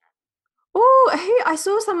 Oh, I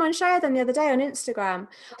saw someone share them the other day on Instagram.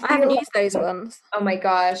 I haven't used those ones. Oh my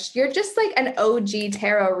gosh. You're just like an OG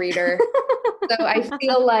tarot reader. So I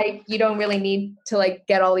feel like you don't really need to like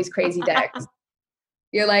get all these crazy decks.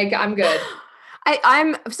 You're like, I'm good.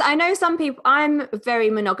 I know some people, I'm very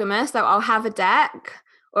monogamous, so I'll have a deck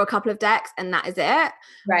or a couple of decks and that is it.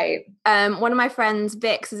 Right. One of my friends,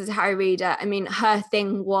 Vix, is a tarot reader. I mean, her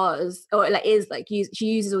thing was, or like is like, she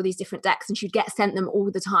uses all these different decks and she'd get sent them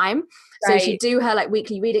all the time. So she'd do her like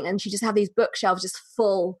weekly reading and she'd just have these bookshelves just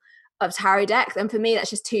full of tarot decks. And for me, that's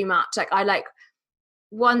just too much. Like I like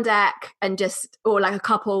one deck and just, or like a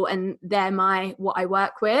couple, and they're what I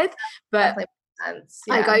work with. But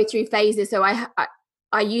I go through phases. So I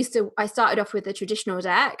started off with the traditional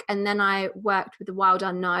deck and then I worked with the Wild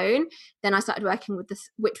Unknown. Then I started working with this,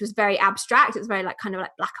 which was very abstract. It's very like kind of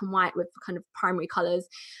like black and white with kind of primary colors.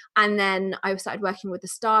 And then I started working with the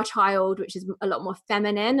Star Child, which is a lot more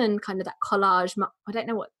feminine and kind of that collage. I don't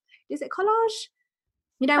know what, is it collage?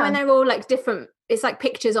 You know, when they're all like different, it's like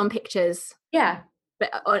pictures on pictures. Yeah.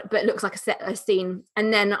 But it looks like a scene.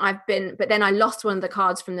 And then then I lost one of the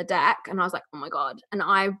cards from the deck and I was like, oh my God. And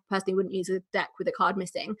I personally wouldn't use a deck with a card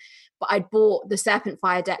missing, but I bought the Serpent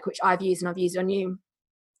Fire deck, which I've used and I've used on you,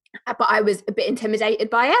 but I was a bit intimidated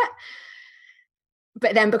by it.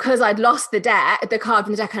 But then because I'd lost the card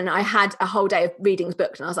from the deck, and I had a whole day of readings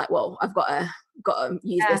booked, and I was like, well, I've got to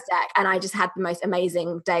use this deck. And I just had the most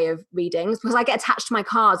amazing day of readings because I get attached to my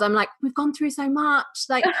cards. I'm like, we've gone through so much,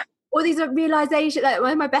 like all these realizations, like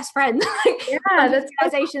one of my best friends, that's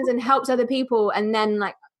realizations and helps other people. And then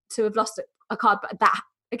like to have lost a card, but that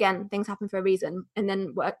again, things happen for a reason. And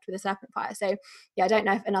then worked with the Serpent Fire. So yeah, I don't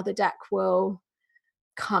know if another deck will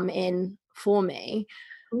come in for me.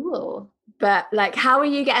 Ooh. But like, how are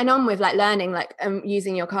you getting on with like learning, like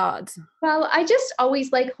using your cards? Well, I just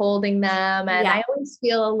always like holding them, and I always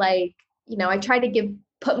feel like, you know, I try to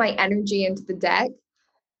put my energy into the deck.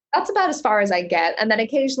 That's about as far as I get. And then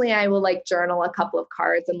occasionally I will like journal a couple of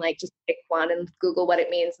cards and like just pick one and Google what it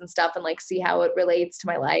means and stuff and like see how it relates to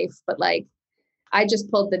my life. But like, I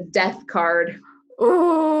just pulled the Death card.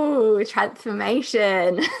 Ooh,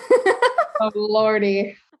 transformation. Oh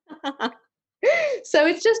Lordy. So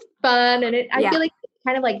it's just fun, and I feel like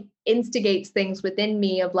kind of like instigates things within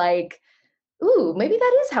me of like, ooh, maybe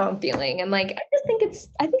that is how I'm feeling. And like, I think it's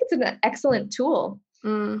an excellent tool.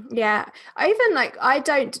 Yeah. I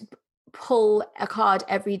don't pull a card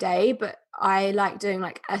every day, but I like doing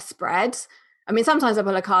like a spread. I mean, sometimes I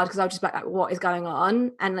pull a card because I'll just be like, what is going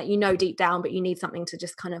on? And like, deep down, but you need something to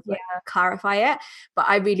just kind of like clarify it. But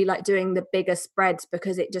I really like doing the bigger spreads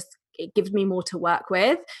because it gives me more to work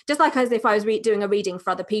with. Just like as if I was doing a reading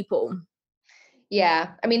for other people.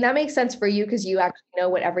 Yeah. I mean, that makes sense for you because you actually know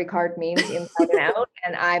what every card means inside and out.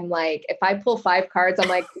 And I'm like, if I pull 5 cards, I'm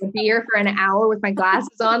like, I'll be here for an hour with my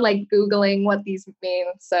glasses on, like Googling what these mean.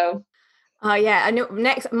 So oh yeah, I know.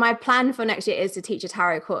 My plan for next year is to teach a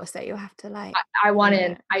tarot course, so you'll have to like. I want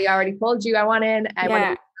in. I already told you I want in. I want to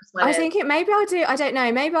be the first one. I was thinking maybe I'll do. I don't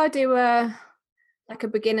know. Maybe I'll do a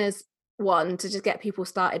beginner's one to just get people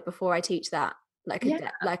started before I teach that. Like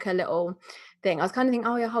a little thing. I was kind of thinking,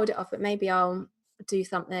 oh yeah, hold it off, but maybe I'll do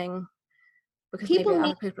something because people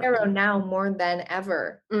need tarot now more than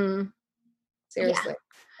ever. Seriously,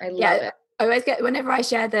 I love it. I always get, whenever I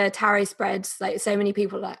share the tarot spreads, like so many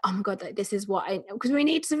people are like, oh my God, like this is what because we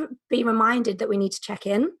need to be reminded that we need to check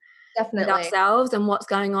in with ourselves and what's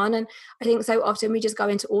going on. And I think so often we just go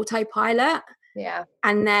into autopilot. Yeah.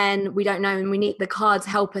 And then we don't know, and we need the cards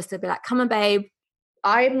help us to be like, come on, babe.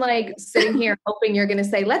 I'm like sitting here hoping you're going to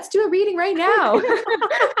say, let's do a reading right now.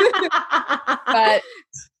 But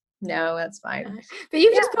no, that's fine. But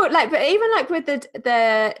you've just put like, but even like with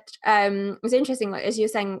the it was interesting, like as you're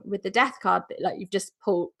saying with the death card that like you've just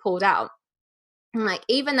pulled out, and like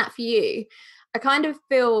even that for you, I kind of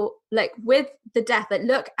feel like with the death, like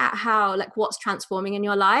look at how like what's transforming in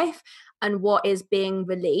your life and what is being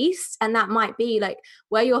released. And that might be like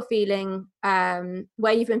where you're feeling,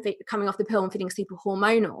 where you've been coming off the pill and feeling super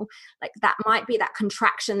hormonal, like that might be that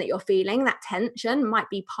contraction that you're feeling, that tension might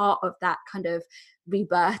be part of that kind of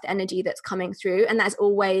rebirth energy that's coming through. And that's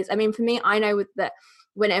always, I mean, for me, I know with that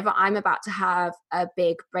whenever I'm about to have a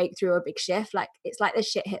big breakthrough or a big shift, like it's like the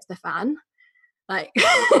shit hits the fan. Like,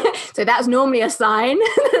 so that's normally a sign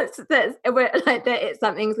that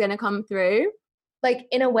something's going to come through. Like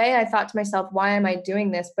in a way I thought to myself, why am I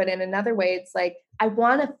doing this? But in another way, it's like, I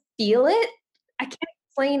want to feel it. I can't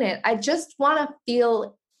explain it. I just want to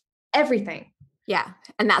feel everything. Yeah.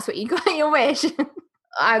 And that's what you got your wish.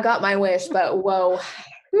 I got my wish, but whoa.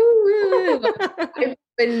 I've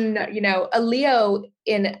been, a Leo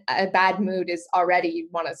in a bad mood is already, you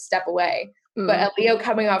want to step away. But a Leo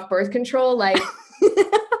coming off birth control, like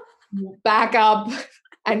back up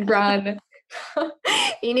and run.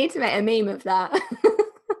 You need to make a meme of that.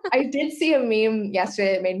 I did see a meme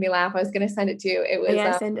yesterday that made me laugh. I was going to send it to you. It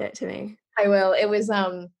was send it to me. I will. It was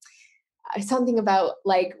something about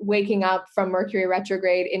like waking up from Mercury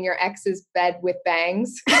retrograde in your ex's bed with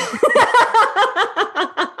bangs.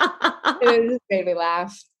 It just made me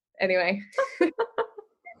laugh. Anyway.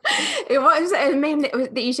 What was a meme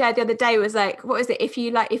that you shared the other day was like, what was it? If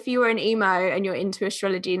you were an emo and you're into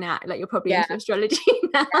astrology now, like you're probably into astrology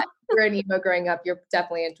now. Yeah, if you're an emo growing up, you're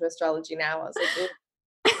definitely into astrology now. I was like,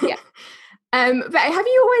 yeah. But have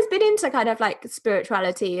you always been into kind of like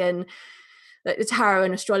spirituality and like the tarot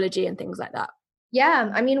and astrology and things like that?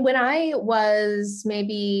 Yeah. I mean, when I was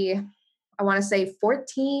maybe, I want to say 14,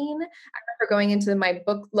 I remember going into my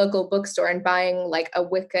local bookstore and buying like a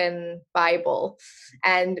Wiccan Bible,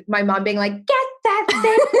 and my mom being like, get that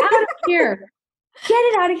thing out of here. Get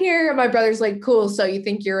it out of here. And my brother's like, cool. So you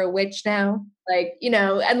think you're a witch now? Like,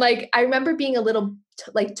 and like, I remember being a little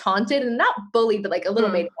like taunted and not bullied, but like a little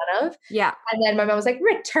made fun of. Yeah. And then my mom was like,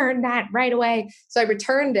 return that right away. So I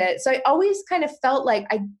returned it. So I always kind of felt like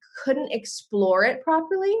I couldn't explore it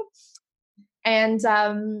properly. And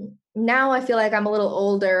now I feel like I'm a little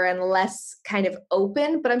older and less kind of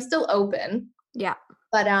open, but I'm still open. Yeah.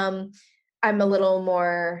 But I'm a little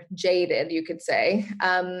more jaded, you could say.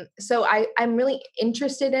 So I'm really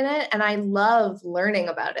interested in it and I love learning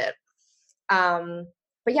about it.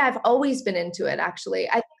 But yeah, I've always been into it, actually.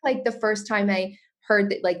 I think like the first time I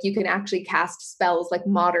heard that like you can actually cast spells, like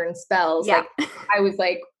modern spells, like I was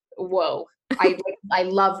like, whoa, I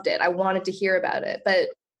loved it. I wanted to hear about it. But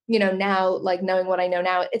now, like knowing what I know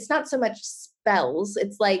now, it's not so much spells.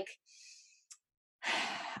 It's like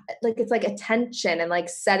it's like attention and like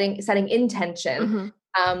setting intention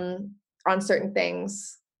on certain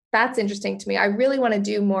things. That's interesting to me. I really want to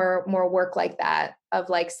do more work like that, of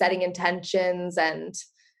like setting intentions and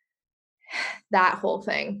that whole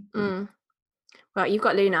thing. Well, you've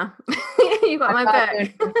got Luna. You've got my book.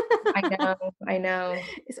 I know.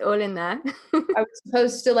 It's all in there. I was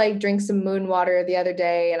supposed to like drink some moon water the other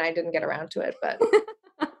day and I didn't get around to it, but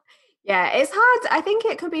Yeah, it's hard. I think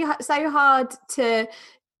it can be so hard to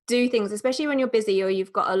do things, especially when you're busy or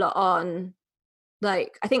you've got a lot on.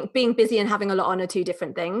 Like, I think being busy and having a lot on are two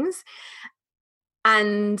different things.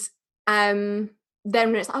 And then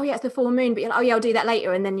when it's, oh yeah, it's the full moon, but you're like, oh yeah, I'll do that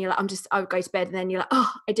later. And then you're like, I'll go to bed. And then you're like,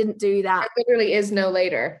 oh, I didn't do that. There literally is no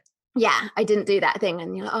later. Yeah, I didn't do that thing.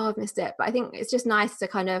 And you're like, oh, I've missed it. But I think it's just nice to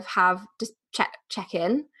kind of have just check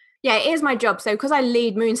in. Yeah, it is my job. So because I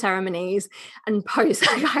lead moon ceremonies and post,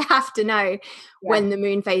 I have to know when the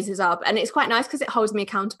moon phases up. And it's quite nice because it holds me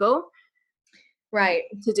accountable. Right.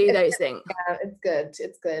 To do those things. Yeah, it's good.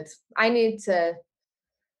 It's good. I need to,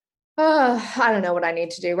 I don't know what I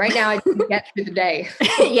need to do. Right now I can get through the day.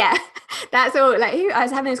 Yeah, that's all. Like, I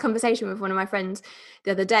was having this conversation with one of my friends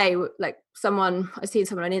the other day, like I seen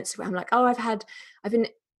someone on Instagram, like, oh, I've had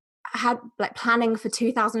like planning for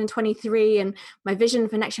 2023 and my vision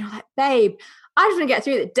for next year. I'm like, babe, I just want to get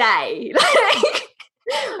through the day. Like,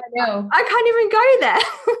 I know. I can't even go there.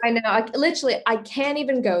 I know. I can't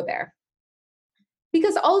even go there.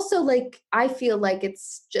 Because also, like, I feel like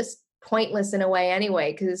it's just pointless in a way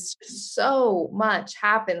anyway, because so much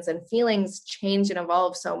happens and feelings change and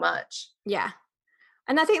evolve so much. Yeah.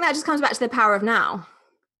 And I think that just comes back to the power of now.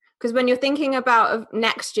 Because when you're thinking about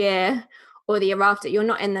next year or the year after, you're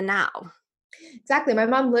not in the now. Exactly. My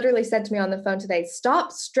mom literally said to me on the phone today,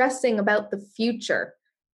 stop stressing about the future.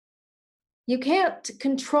 You can't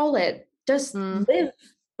control it. Just live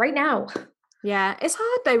right now. Yeah, it's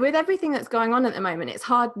hard though with everything that's going on at the moment. It's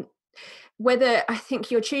hard whether I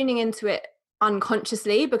think you're tuning into it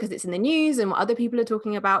unconsciously because it's in the news and what other people are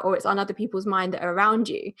talking about, or it's on other people's mind that are around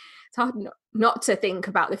you. It's hard not to think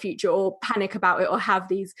about the future or panic about it or have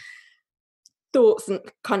these thoughts and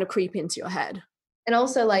kind of creep into your head. And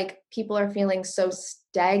also, like, people are feeling so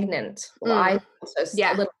stagnant. Well, I feel so a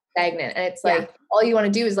little stagnant. And it's like, all you want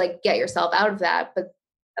to do is like get yourself out of that. But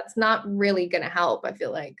that's not really going to help, I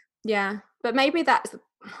feel like. Yeah. But maybe that's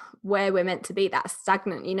where we're meant to be, that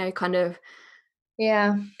stagnant, you know, kind of.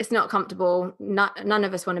 Yeah. It's not comfortable. None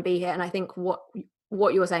of us want to be here. And I think what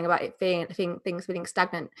you're saying about it things feeling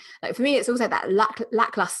stagnant, like for me, it's also that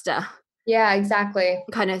lackluster. Yeah, exactly.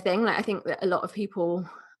 Kind of thing. Like, I think that a lot of people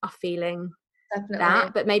are feeling Definitely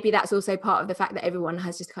that, but maybe that's also part of the fact that everyone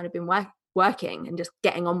has just kind of been working and just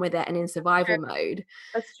getting on with it and in survival mode.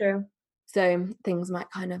 That's true. So things might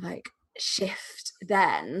kind of like shift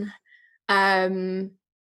then.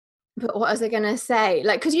 But what was I gonna say?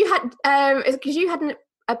 Like, because you had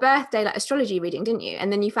a birthday like astrology reading, didn't you?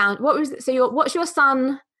 And then you found what's your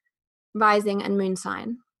sun, rising, and moon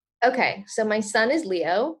sign? Okay, so my sun is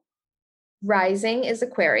Leo, rising is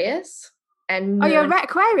Aquarius, and moon... Oh, you're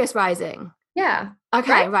Aquarius rising. Yeah.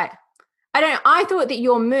 Okay, right. I thought that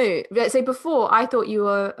your moon. So before, I thought you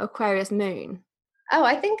were Aquarius moon. Oh,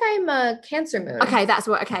 I think I'm a Cancer moon. Okay,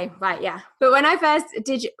 right, yeah. But when I first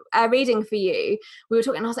did a reading for you, we were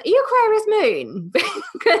talking, and I was like, are you Aquarius moon?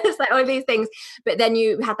 Because like all these things. But then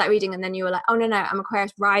you had that reading, and then you were like, oh, no, I'm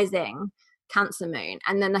Aquarius rising, Cancer moon.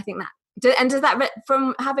 And then I think does that,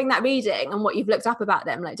 from having that reading and what you've looked up about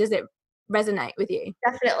them, like, does it resonate with you?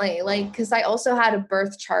 Definitely. Like, because I also had a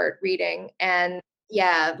birth chart reading, and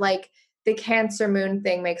yeah, like the Cancer moon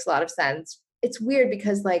thing makes a lot of sense. It's weird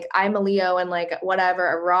because like I'm a Leo and like whatever,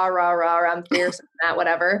 a rah, I'm fierce and that,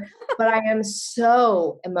 whatever, but I am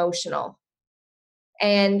so emotional.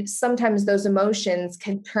 And sometimes those emotions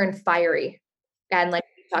can turn fiery. And like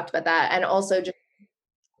we talked about that. And also just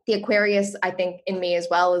the Aquarius, I think in me as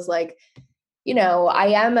well, is like, you know, I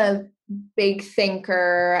am a big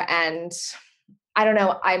thinker, and I don't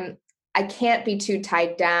know, I can't be too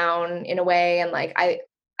tied down in a way. And like, I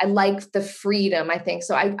like the freedom, I think.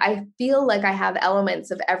 So I feel like I have elements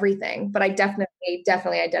of everything, but I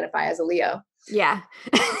definitely identify as a Leo. Yeah.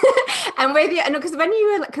 And with you, because when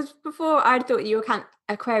you were, because before I thought you were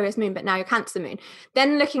Aquarius moon, but now you're Cancer moon.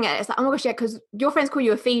 Then looking at it, it's like, oh my gosh, yeah, because your friends call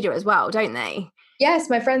you a feeder as well, don't they? Yes,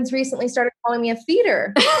 my friends recently started calling me a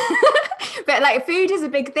feeder. But like food is a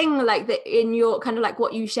big thing, like that in your kind of like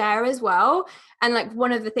what you share as well. And like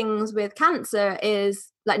one of the things with Cancer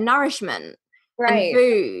is like nourishment. Right. And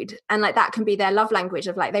food, and like that can be their love language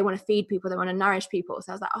of like they want to feed people, they want to nourish people.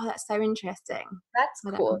 So I was like, oh, that's so interesting. That's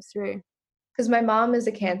cool. That comes through. Because my mom is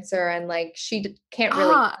a Cancer, and like she can't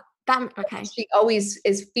really. Okay. She always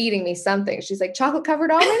is feeding me something. She's like, chocolate covered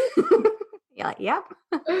almond. You're like, yep.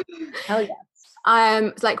 Hell yeah.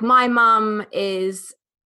 It's like my mom is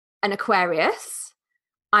an Aquarius.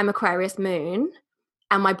 I'm Aquarius moon,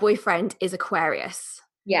 and my boyfriend is Aquarius.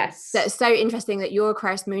 Yes. So it's so interesting that you're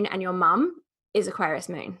Aquarius moon and your mum is Aquarius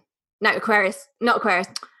moon. No, Aquarius, not Aquarius.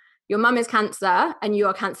 Your mum is Cancer and you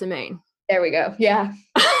are Cancer moon. There we go. Yeah.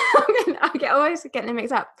 I get always get them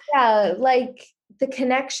mixed up. Yeah, like the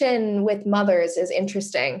connection with mothers is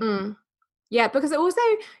interesting. Yeah, because also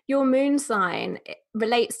your moon sign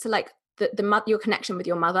relates to like your connection with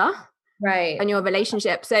your mother, right, and your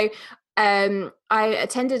relationship. So I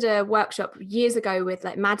attended a workshop years ago with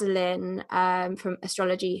like Madeline from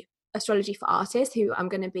Astrology for Artists, who I'm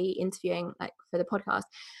going to be interviewing like for the podcast,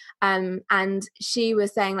 and she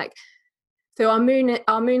was saying like, so our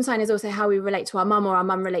moon sign is also how we relate to our mum, or our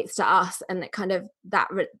mum relates to us, and it kind of that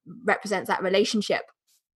represents that relationship.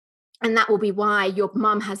 And that will be why your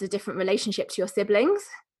mum has a different relationship to your siblings.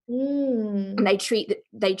 And they treat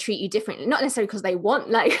you differently, not necessarily because they want,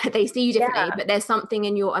 like they see you differently, but there's something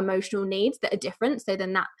in your emotional needs that are different. So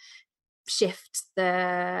then that shifts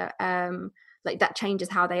the like that changes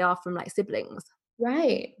how they are from like siblings.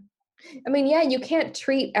 Right. I mean, yeah, you can't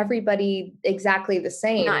treat everybody exactly the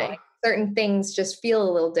same. No. Like, certain things just feel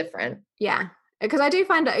a little different. Yeah. Because I do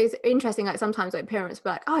find that it's interesting, like sometimes like parents be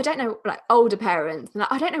like, oh, I don't know, like older parents, and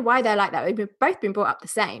like, I don't know why they're like that. We've both been brought up the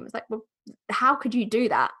same. It's like, well, how could you do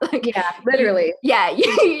that? Like, yeah, literally.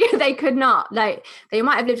 They could not. Like, they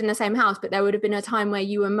might have lived in the same house, but there would have been a time where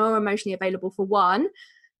you were more emotionally available for one,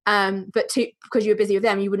 but two, because you were busy with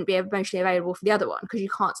them, you wouldn't be emotionally available for the other one, because you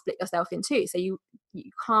can't split yourself in two. So you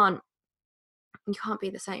can't be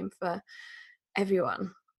the same for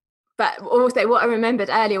everyone. But also what I remembered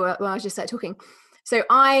earlier when I was just like talking, so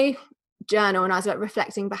I journal, and I was like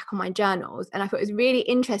reflecting back on my journals, and I thought it was really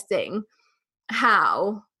interesting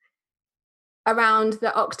how around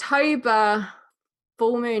the October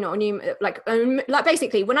full moon or new, like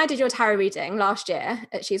basically when I did your tarot reading last year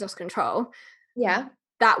at She's Lost Control,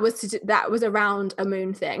 that was around a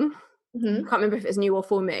moon thing. I can't remember if it was new or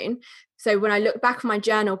full moon. So when I look back on my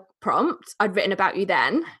journal prompt, I'd written about you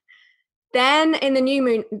then. Then in the new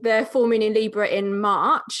moon, the full moon in Libra in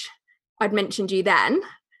March, I'd mentioned you then.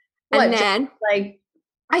 And then like,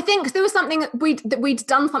 I think there was something we'd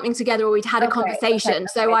done something together, or we'd had a conversation.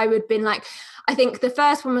 So I would been like, I think the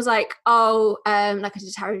first one was like, like I did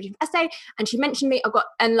a tarot reading essay, and she mentioned me.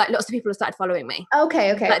 And like lots of people have started following me.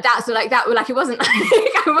 Okay. Like that's like that. Like it wasn't like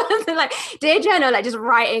I wasn't like dear journal, like just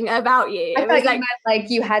writing about you. I thought you meant like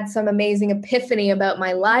you had some amazing epiphany about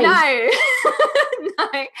my life. No. No.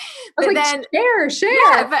 But like, then share.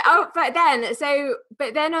 Yeah,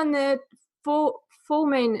 but then on the full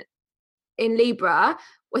moon in Libra,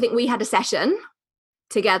 I think we had a session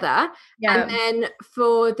together. And then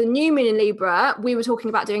for the new moon in Libra, we were talking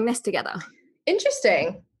about doing this together.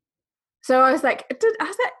 Interesting. So I was like,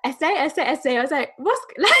 essay. I was like, what's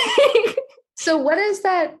like? So what is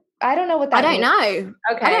that? I don't know what that means. I don't know.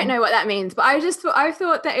 Okay. I don't know what that means, but I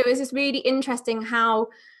thought that it was just really interesting how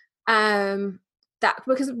that,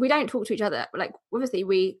 because we don't talk to each other, like obviously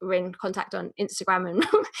we were in contact on Instagram and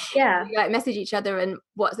we like message each other and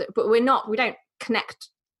but we don't connect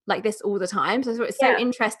like this all the time. So it's so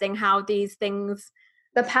interesting how these things,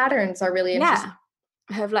 the patterns are really interesting.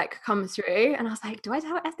 Have like come through, and I was like, do I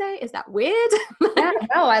tell essay? Is that weird? Yeah,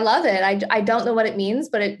 no, I love it. I don't know what it means,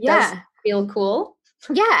 but it does feel cool.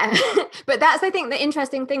 Yeah. But that's, I think, the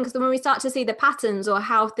interesting thing, because when we start to see the patterns or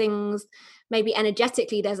how things maybe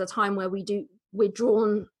energetically, there's a time where we're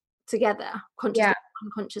drawn together consciously,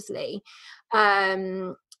 unconsciously.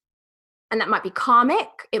 And that might be karmic.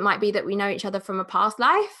 It might be that we know each other from a past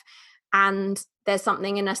life, and there's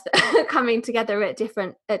something in us that coming together at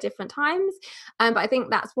different times. But I think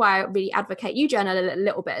that's why I really advocate you journal a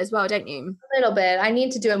little bit as well, don't you? A little bit. I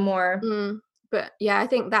need to do it more. But yeah, I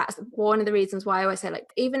think that's one of the reasons why I always say, like,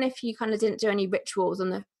 even if you kind of didn't do any rituals on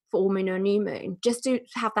the full moon or new moon, just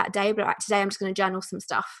have that day, but like, today I'm just going to journal some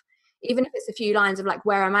stuff. Even if it's a few lines of like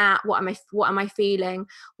where I'm at, what am I feeling,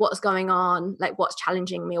 what's going on, like what's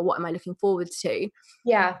challenging me, or what am I looking forward to.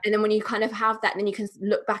 Yeah. And then when you kind of have that, then you can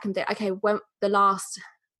look back and think, okay, when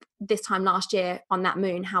this time last year on that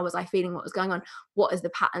moon, how was I feeling? What was going on? What is the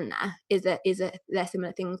pattern there? Is there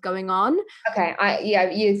similar things going on?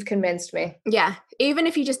 Okay. You've convinced me. Yeah. Even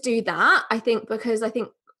if you just do that, I think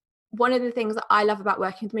one of the things that I love about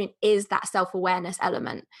working with the moon is that self-awareness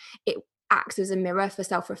element. It acts as a mirror for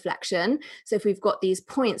self-reflection. So if we've got these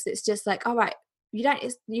points, it's just like, all right,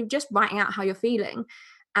 you're just writing out how you're feeling,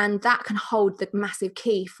 and that can hold the massive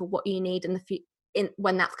key for what you need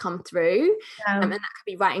when that's come through. And that could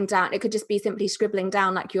be writing down, it could just be simply scribbling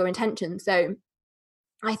down like your intention. So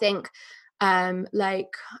I think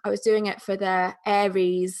like I was doing it for the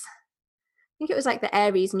Aries, I think it was like the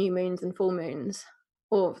Aries new moons and full moons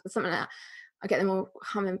or something like that. I get them all,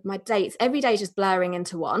 my dates every day just blurring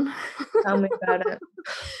into one. Tell me about it.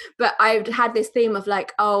 But I've had this theme of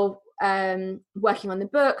like, working on the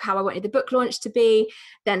book, how I wanted the book launch to be,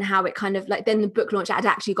 then how it kind of like, then the book launch had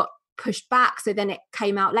actually got pushed back, so then it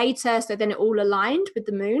came out later, so then it all aligned with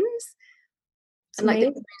the moons. And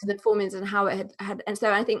like the full moons and how it had. And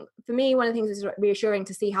so I think for me, one of the things is reassuring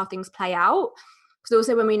to see how things play out, because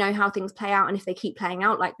also when we know how things play out and if they keep playing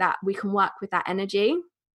out like that, we can work with that energy.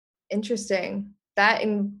 Interesting. That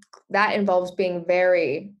involves being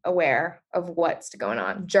very aware of what's going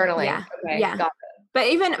on. Journaling. Yeah. Okay, yeah. got it. But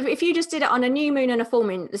even if you just did it on a new moon and a full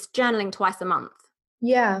moon, it's journaling twice a month.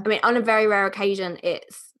 Yeah. I mean, on a very rare occasion,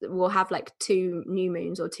 we'll have like 2 new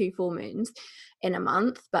moons or 2 full moons in a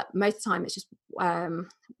month, but most of the time it's just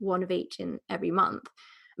one of each in every month.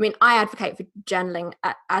 I mean, I advocate for journaling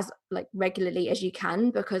as like regularly as you can,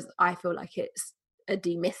 because I feel like it's a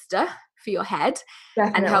demister for your head.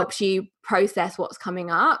 Definitely. And helps you process what's coming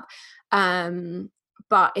up.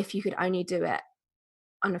 But if you could only do it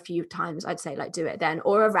on a few times, I'd say like do it then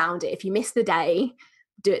or around it. If you miss the day,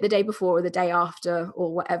 do it the day before or the day after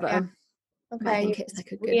or whatever. Yeah. Okay, I think it's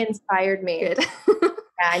like a good inspired me. Good.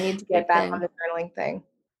 Yeah, I need to get back on the journaling thing.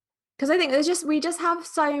 Because I think we just have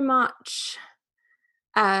so much.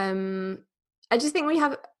 I just think we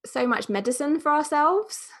have so much medicine for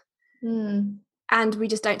ourselves, and we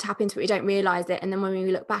just don't tap into it. We don't realize it, and then when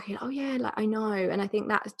we look back, you're like, oh yeah, like I know. And I think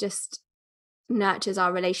that just nurtures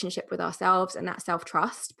our relationship with ourselves and that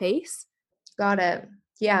self-trust piece. Got it.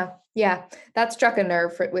 Yeah. That struck a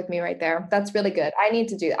nerve with me right there. That's really good. I need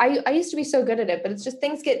to do that. I used to be so good at it, but it's just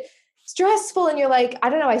things get stressful and you're like, I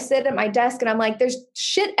don't know, I sit at my desk and I'm like, there's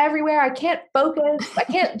shit everywhere. I can't focus. I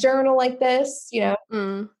can't journal like this, you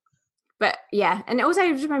know? But yeah. And also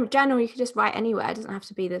just remember, journal, you can just write anywhere. It doesn't have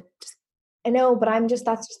to be I know, but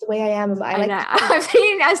that's just the way I am. I know.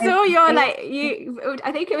 I saw your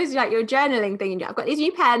I think it was like your journaling thing. I've got these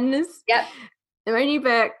new pens. Yep. They're my new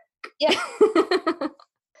book. Yeah.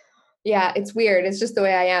 Yeah, it's weird. It's just the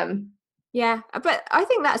way I am. Yeah, but I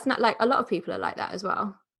think that's not like a lot of people are like that as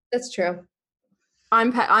well. That's true.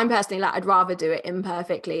 I'm personally like I'd rather do it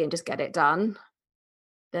imperfectly and just get it done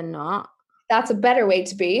than not. That's a better way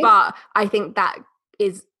to be. But I think that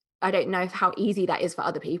is, I don't know how easy that is for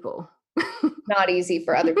other people. Not easy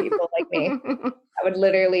for other people like me. That would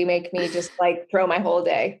literally make me just like throw my whole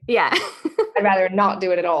day. Yeah. I'd rather not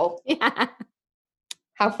do it at all. Yeah.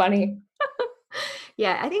 How funny.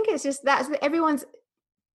 Yeah, I think it's just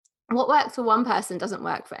what works for one person doesn't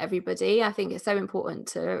work for everybody. I think it's so important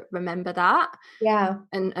to remember that. Yeah.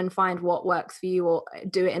 And find what works for you, or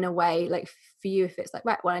do it in a way like for you. If it's like,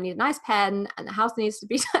 right, well, I need a nice pen and the house needs to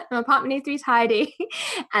be, my apartment needs to be tidy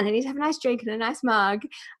and I need to have a nice drink and a nice mug.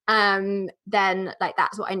 Then like,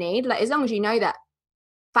 that's what I need. Like, as long as you know that,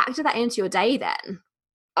 factor that into your day then.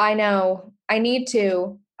 I know. I need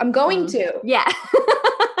to. I'm going to. Yeah.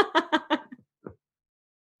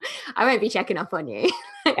 I won't be checking up on you.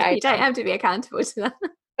 You don't have to be accountable to that.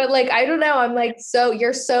 But like, I don't know. I'm like,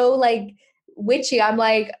 you're so like witchy. I'm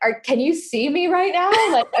like, can you see me right now?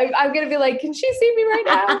 Like, I'm going to be like, can she see me right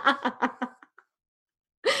now?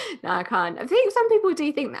 No, I can't. I think some people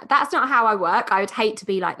do think that. That's not how I work. I would hate to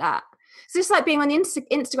be like that. It's just like being on the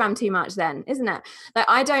Instagram too much then, isn't it? Like,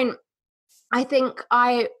 I think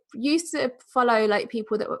I used to follow like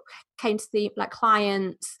people that came to see like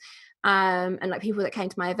clients, and like people that came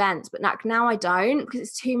to my events, but now I don't, because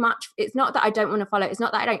it's too much. It's not that I don't want to follow, it's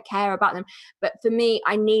not that I don't care about them, but for me,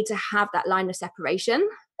 I need to have that line of separation.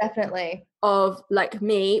 Definitely. Of like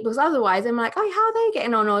me, because otherwise I'm like, oh, how are they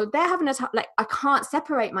getting on, or they're having a like, I can't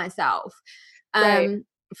separate myself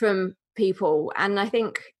from people. And I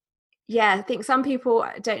think some people,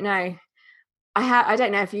 I don't know, I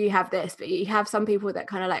don't know if you have this, but you have some people that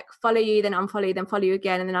kind of like follow you, then unfollow you, then follow you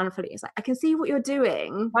again, and then unfollow you. It's like, I can see what you're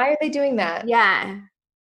doing. Why are they doing that? Yeah.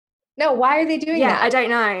 No, why are they doing that? Yeah, I don't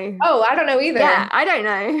know. Oh, I don't know either. Yeah, I don't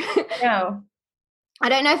know. No. I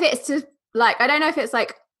don't know if it's to like, I don't know if it's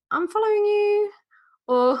like, I'm following you,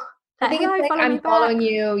 or I think it's like, I'm following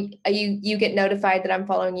you. You get notified that I'm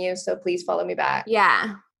following you, so please follow me back.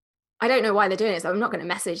 Yeah. I don't know why they're doing it, so I'm not going to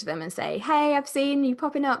message them and say, hey, I've seen you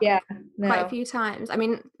popping up quite a few times. I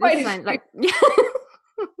mean, like,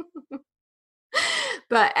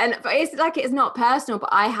 but it's like, it's not personal, but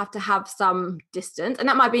I have to have some distance, and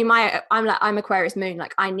that might be I'm Aquarius moon.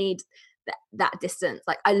 Like, I need that distance.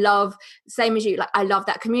 Like, I love, same as you, like, I love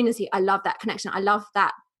that community. I love that connection. I love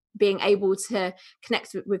that being able to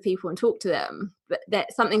connect with people and talk to them, but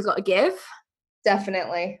that something's got to give.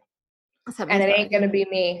 Definitely. And it ain't going to be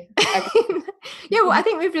me. Yeah, well, I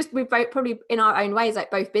think we've both probably in our own ways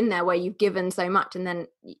like both been there, where you've given so much and then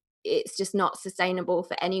it's just not sustainable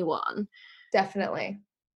for anyone. Definitely.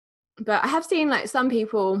 But I have seen like some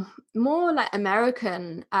people, more like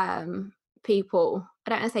American people,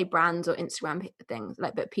 I don't want to say brands or Instagram things,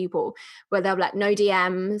 like, but people where they're like, no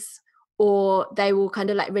DMs, or they will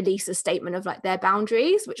kind of like release a statement of like their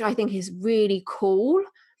boundaries, which I think is really cool.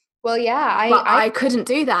 Well, yeah, I couldn't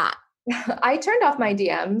do that. I turned off my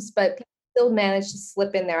DMs, but people still managed to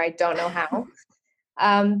slip in there. I don't know how,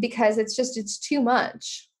 because it's too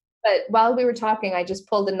much. But while we were talking, I just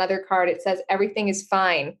pulled another card. It says everything is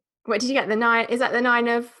fine. What did you get? The 9? Is that the 9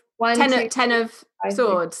 of ten of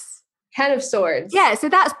swords? 10 of swords. Yeah, so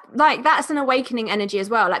that's an awakening energy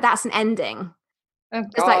as well. Like that's an ending. Oh,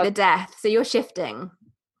 it's like the death. So you're shifting.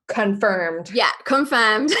 Confirmed. Yeah,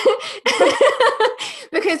 confirmed.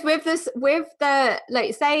 Because with the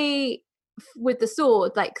like, say with the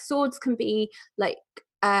sword, like swords can be like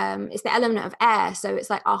it's the element of air, so it's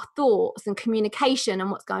like our thoughts and communication and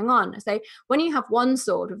what's going on. So when you have one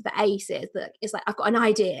sword with the aces, that it's like I've got an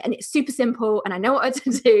idea and it's super simple and I know what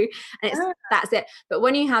to do and that's it. But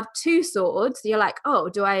when you have 2 swords, you're like, oh,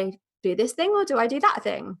 do I do this thing or do I do that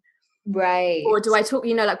thing? Right. Or do I talk,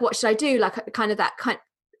 like what should I do? Like kind of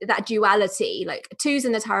that duality. Like 2s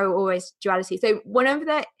in the tarot are always duality. So one of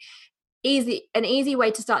the an easy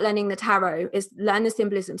way to start learning the tarot is learn the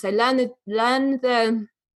symbolism. So learn the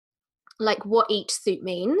like what each suit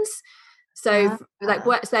means. So like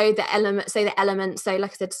what, so the elements, so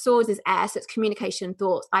like I said, swords is air, so it's communication,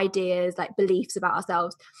 thoughts, ideas, like beliefs about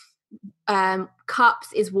ourselves.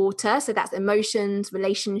 Cups is water, so that's emotions,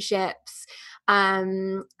 relationships.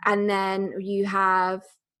 And then you have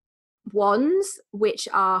wands, which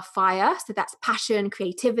are fire, so that's passion,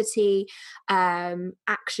 creativity,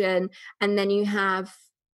 action. And then you have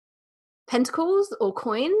pentacles or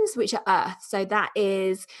coins, which are earth, so that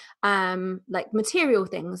is like material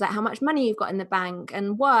things, like how much money you've got in the bank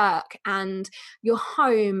and work and your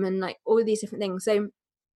home and like all these different things. So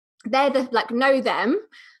they're the like, know them,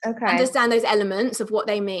 understand those elements of what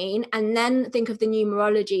they mean, and then think of the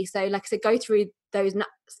numerology. So like I said, go through those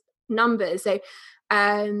numbers. So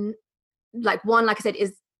like 1, like I said,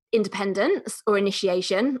 is independence or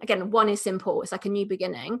initiation. Again, 1 is simple, it's like a new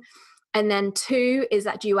beginning. And then 2 is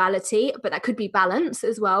that duality, but that could be balance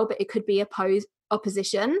as well, but it could be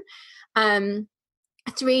opposition.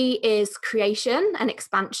 3 is creation and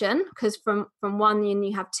expansion, because from 1 and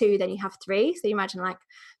you have 2, then you have 3. So you imagine like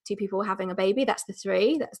 2 people having a baby, that's the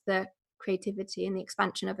 3, that's the creativity and the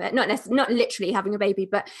expansion of it. Not literally having a baby,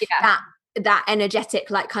 but that energetic,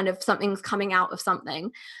 like kind of something's coming out of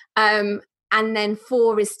something. And then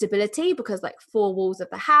 4 is stability, because like 4 walls of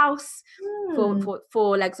the house,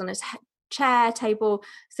 4 legs on a chair, table.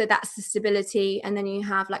 So that's the stability. And then you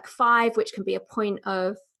have like 5, which can be a point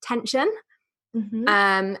of tension.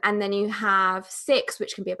 And then you have 6,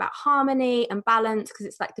 which can be about harmony and balance, because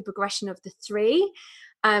it's like the progression of the 3.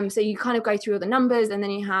 So you kind of go through all the numbers, and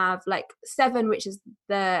then you have like 7, which is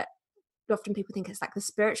often people think it's like the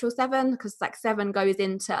spiritual 7, because like 7 goes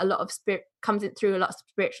into a lot of spirit, comes in through a lot of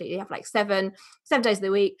spiritually. You have like 7 days of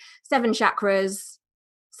the week, 7 chakras,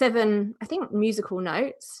 7 I think musical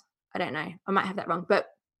notes, I don't know, I might have that wrong, but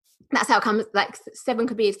that's how it comes. Like 7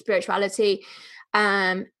 could be spirituality.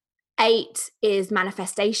 8 is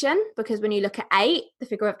manifestation, because when you look at 8, the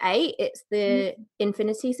figure of 8, it's the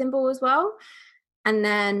infinity symbol as well. And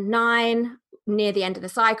then 9, near the end of the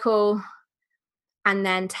cycle. And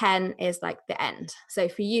then 10 is like the end. So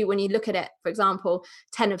for you, when you look at it, for example,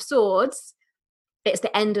 10 of swords, it's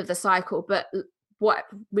the end of the cycle. But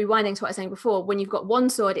rewinding to what I was saying before, when you've got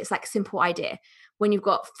 1 sword, it's like a simple idea. When you've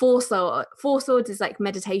got 4 swords is like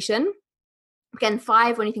meditation. Again,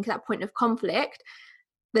 5, when you think of that point of conflict,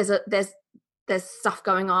 there's stuff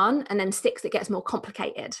going on. And then 6, it gets more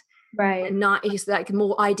complicated. Right. And 9 is like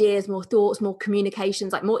more ideas, more thoughts, more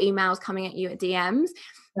communications, like more emails coming at you at DMs.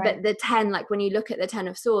 Right. But the 10, like when you look at the 10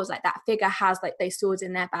 of swords, like that figure has like those swords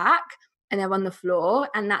in their back and they're on the floor,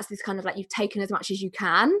 and that's this kind of like, you've taken as much as you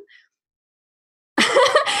can.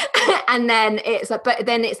 And then it's like, but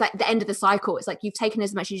then it's like the end of the cycle. It's like you've taken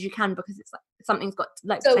as much as you can, because it's like something's got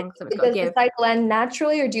like, so something's got to give. Does the cycle end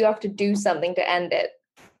naturally, or do you have to do something to end it?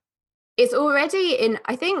 It's already in,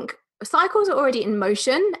 I think cycles are already in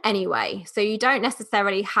motion anyway, so you don't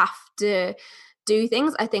necessarily have to do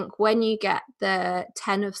things. I think when you get the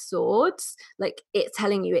 10 of swords, like it's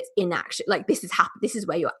telling you it's in action, like this is happening, this is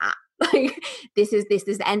where you're at, like this is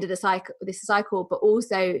the end of the cycle, but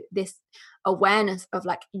also this awareness of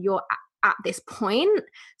like you're at this point,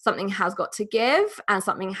 something has got to give, and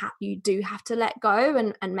something you do have to let go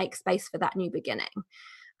and make space for that new beginning.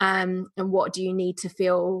 And what do you need to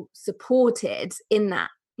feel supported in that,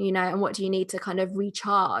 and what do you need to kind of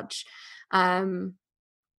recharge?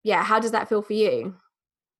 How does that feel for you?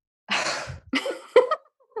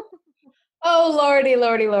 Oh,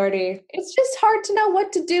 Lordy. It's just hard to know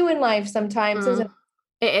what to do in life sometimes, isn't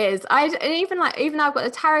it? It is. And even though I've got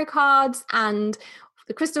the tarot cards and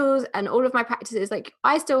the crystals and all of my practices, like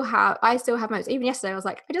I still have moments. Even yesterday I was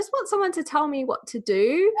like, I just want someone to tell me what to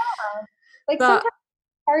do. Yeah. Like but sometimes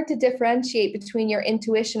it's hard to differentiate between your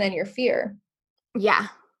intuition and your fear. Yeah.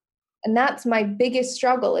 And that's my biggest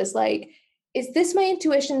struggle, is like, is this my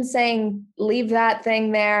intuition saying leave that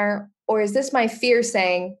thing there, or is this my fear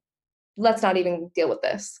saying let's not even deal with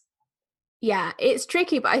this? Yeah, it's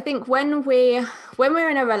tricky, but I think when we're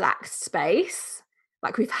in a relaxed space,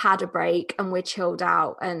 like we've had a break and we're chilled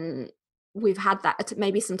out and we've had that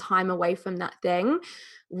maybe some time away from that thing,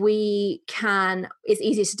 it's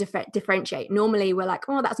easier to differentiate. Normally we're like,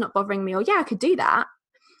 oh, that's not bothering me, or yeah, I could do that.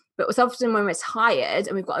 But it's often when we're tired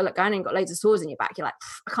and we've got like going and got loads of sores in your back, you're like,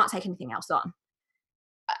 I can't take anything else on.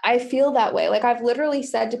 I feel that way. Like I've literally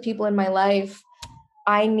said to people in my life,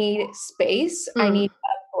 I need space. I need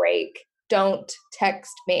a break. Don't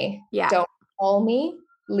text me. Yeah. Don't call me.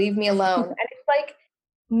 Leave me alone. And it's like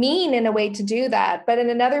mean in a way to do that. But in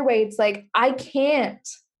another way, it's like, I can't.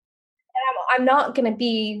 And I'm not going to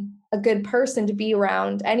be a good person to be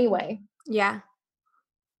around anyway. Yeah.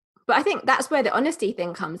 But I think that's where the honesty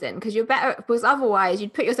thing comes in, because because otherwise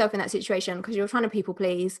you'd put yourself in that situation because you're trying to people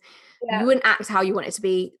please. Yeah. You wouldn't act how you want it to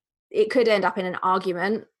be. It could end up in an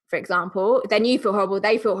argument, for example. Then you feel horrible,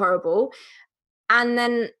 they feel horrible. And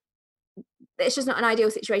then it's just not an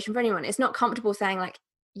ideal situation for anyone. It's not comfortable saying like,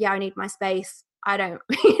 yeah, I need my space. I don't,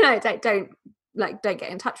 don't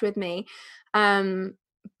get in touch with me.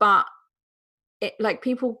 But it, like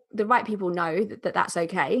the right people know that that's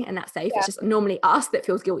okay and that's safe. Yeah. It's just normally us that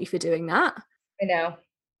feels guilty for doing that. I know.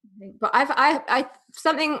 But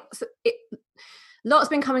lots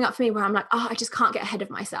been coming up for me where I'm like, oh, I just can't get ahead of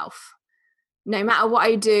myself. No matter what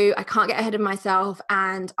I do, I can't get ahead of myself,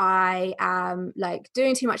 and I am like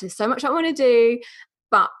doing too much. There's so much I want to do,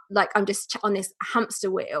 but like I'm just on this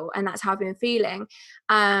hamster wheel, and that's how I've been feeling.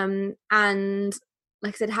 And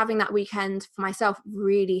like I said, having that weekend for myself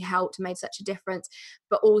really helped, made such a difference.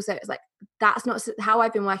 But also it's like, that's not how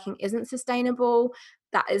I've been working, isn't sustainable.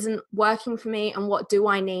 That isn't working for me. And what do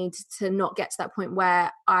I need to not get to that point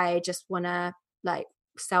where I just want to like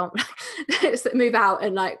move out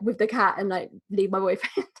and like with the cat and like leave my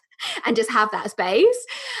boyfriend and just have that space.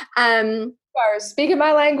 Speaking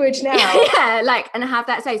my language now. Yeah, like, and have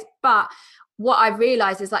that space. But what I've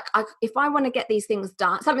realized is like, if I want to get these things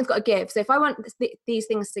done, something's got to give. So if I want these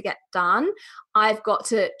things to get done, I've got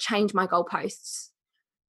to change my goalposts.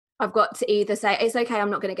 I've got to either say, it's okay,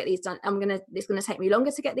 I'm not going to get these done. It's going to take me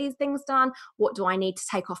longer to get these things done. What do I need to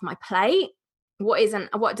take off my plate? What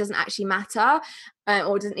doesn't actually matter,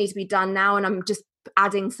 or doesn't need to be done now, and I'm just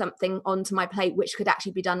adding something onto my plate which could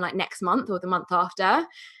actually be done like next month or the month after.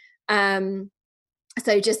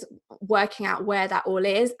 So just working out where that all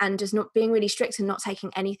is, and just not being really strict and not taking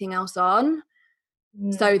anything else on,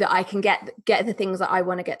 so that I can get the things that I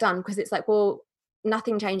want to get done. Because it's like, well,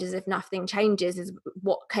 nothing changes if nothing changes, is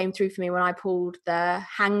what came through for me when I pulled the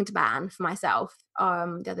hanged man for myself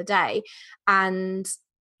the other day. And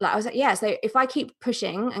like I was like, yeah, so if I keep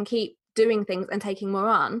pushing and keep doing things and taking more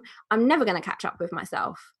on, I'm never going to catch up with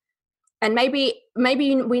myself. And maybe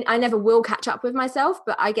I never will catch up with myself,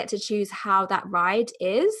 but I get to choose how that ride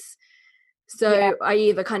is. So yeah. I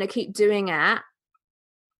either kind of keep doing it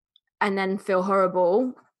and then feel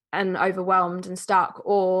horrible and overwhelmed and stuck,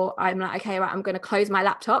 or I'm like, okay, right, I'm going to close my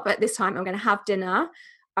laptop at this time. I'm going to have dinner.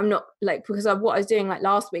 I'm not like, because of what I was doing like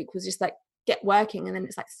last week was just like get working, and then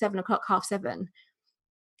it's like 7:00, 7:30.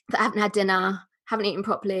 That I haven't had dinner, haven't eaten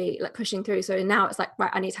properly, like pushing through. So now it's like,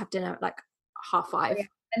 right, I need to have dinner at like 5:30. Yeah.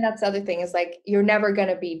 And that's the other thing, is like, you're never going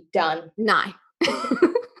to be done. No.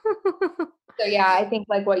 So yeah, I think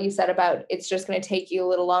like what you said about it's just going to take you a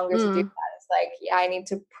little longer to do that. It's like, yeah, I need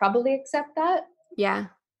to probably accept that. Yeah.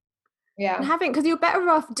 Yeah. And because you're better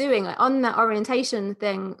off doing like on that orientation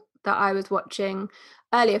thing that I was watching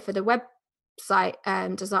earlier for the website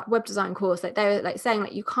web design course, like they were like saying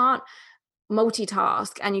like you can't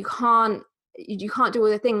multitask and you can't do all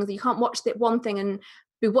the things. You can't watch that one thing and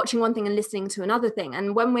be watching one thing and listening to another thing.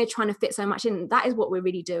 And when we're trying to fit so much in, that is what we're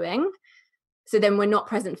really doing. So then we're not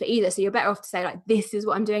present for either. So you're better off to say like, this is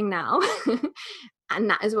what I'm doing now. And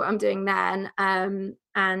that is what I'm doing then. And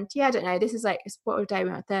yeah, I don't know. This is like, what day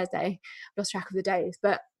we're on? Thursday. I've lost track of the days,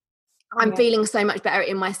 but I'm feeling so much better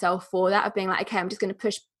in myself for that, of being like, okay, I'm just going to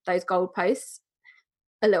push those goalposts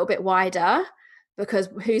a little bit wider, because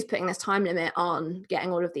who's putting this time limit on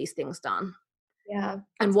getting all of these things done? Yeah.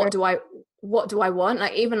 And what do I want?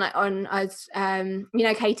 Like even like on as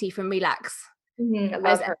Katie from Relax. I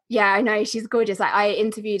love her. Yeah, I know, she's gorgeous. Like, I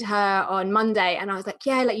interviewed her on Monday and I was like,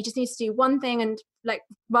 yeah, like, you just need to do one thing, and like,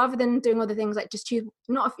 rather than doing all the things, like, just choose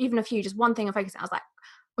not even a few, just one thing and focus on. I was like,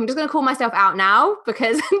 I'm just going to call myself out now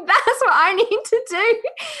because that's what I need to do,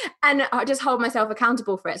 and I just hold myself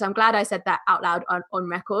accountable for it. So I'm glad I said that out loud on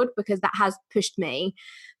record, because that has pushed me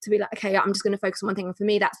to be like, okay, I'm just going to focus on one thing. And for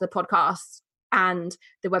me, that's the podcast and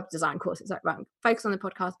the web design course. It's like, right, focus on the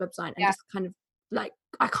podcast, web design, and just kind of like,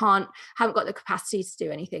 haven't got the capacity to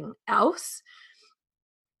do anything else,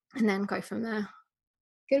 and then go from there.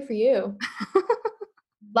 Good for you.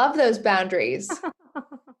 Love those boundaries.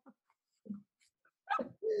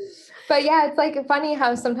 But yeah, it's like funny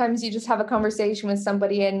how sometimes you just have a conversation with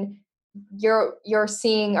somebody and you're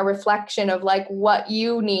seeing a reflection of like what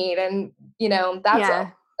you need, and you know, that's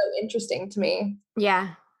so interesting to me.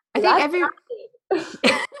 Yeah, I think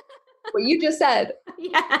what you just said.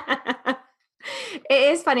 Yeah. It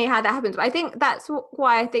is funny how that happens, but I think that's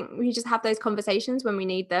why I think we just have those conversations when we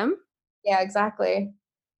need them. Yeah, exactly.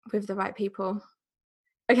 With the right people.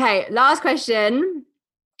 Okay, last question.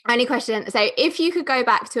 Only question. So if you could go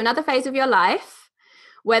back to another phase of your life,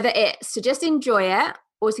 whether it's to just enjoy it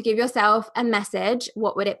or to give yourself a message,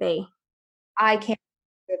 what would it be? I can't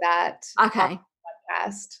do that. Okay.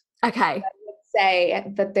 Podcast. Okay. I would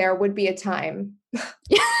say that there would be a time. I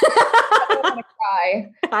don't want to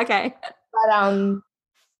cry. Okay. But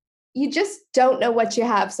you just don't know what you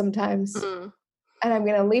have sometimes. And I'm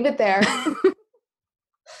going to leave it there.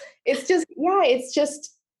 It's just,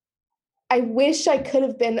 I wish I could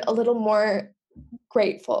have been a little more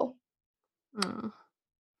grateful. I'm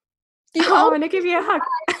going to give you a hug.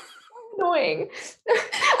 Annoying. I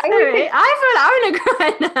feel like I'm going to cry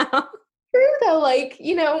now. True though, like,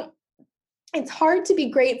 you know, it's hard to be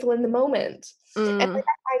grateful in the moment. And like,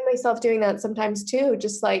 I find myself doing that sometimes too,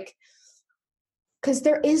 just like, because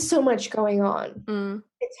there is so much going on.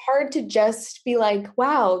 It's hard to just be like,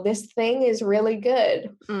 wow, this thing is really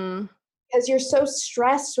good. Because you're so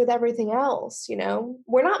stressed with everything else, you know?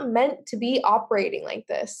 We're not meant to be operating like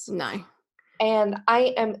this. No. And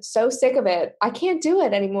I am so sick of it. I can't do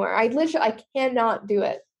it anymore. I cannot do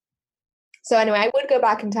it. So anyway, I would go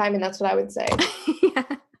back in time, and that's what I would say.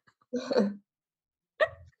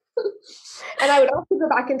 And I would also go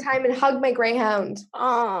back in time and hug my greyhound.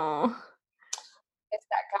 Oh. It's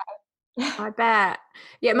that guy. I bet.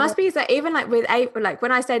 Yeah, it must be that even like with Ava, like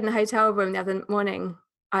when I stayed in the hotel room the other morning,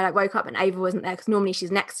 I like woke up and Ava wasn't there because normally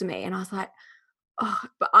she's next to me, and I was like, oh,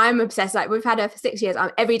 but I'm obsessed. Like, we've had her for 6 years.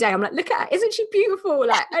 Every day I'm like, look at her, isn't she beautiful?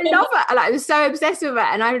 Like, I love her. Like, I'm so obsessed with her,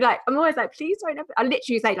 and I'm always like, please don't ever. I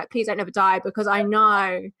literally say like, please don't ever die, because I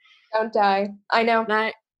know. Don't die. I know.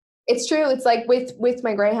 No. It's true. It's like with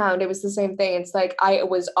my greyhound, it was the same thing. It's like I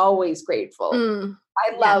was always grateful.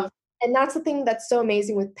 I love, and that's the thing that's so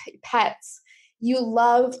amazing with pets. You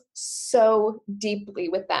love so deeply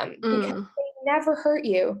with them because they never hurt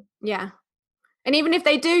you. Yeah. And even if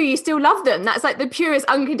they do, you still love them. That's like the purest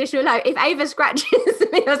unconditional love. If Ava scratches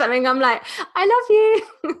me or something, I'm like, I love you.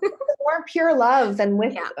 More pure love than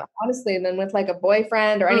with, honestly, than with like a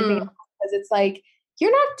boyfriend or anything else. Because it's like, you're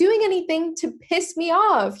not doing anything to piss me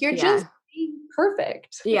off. You're just being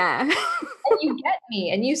perfect. Yeah. And you get me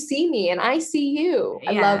and you see me and I see you.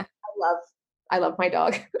 I love my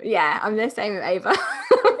dog. Yeah, I'm the same with Ava.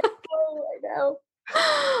 I know.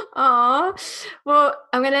 Oh, well,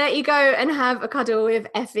 I'm going to let you go and have a cuddle with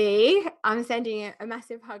Effie. I'm sending you a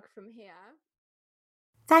massive hug from here.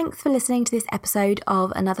 Thanks for listening to this episode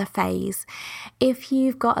of Another Phase. If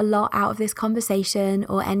you've got a lot out of this conversation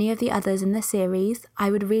or any of the others in the series, I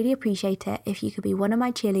would really appreciate it if you could be one of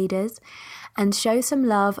my cheerleaders and show some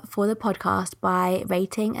love for the podcast by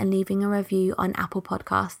rating and leaving a review on Apple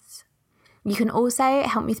Podcasts. You can also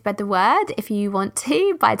help me spread the word if you want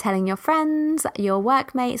to by telling your friends, your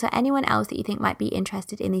workmates, or anyone else that you think might be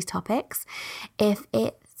interested in these topics. If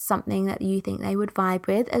it's something that you think they would vibe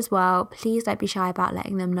with as well, please don't be shy about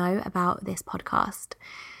letting them know about this podcast.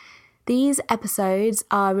 These episodes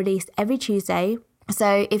are released every Tuesday,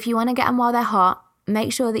 so if you want to get them while they're hot,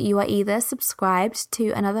 make sure that you are either subscribed to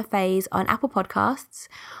Another Phase on Apple Podcasts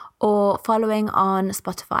or following on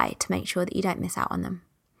Spotify to make sure that you don't miss out on them.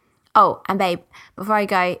 Oh, and babe, before I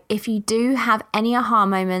go, if you do have any aha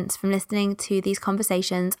moments from listening to these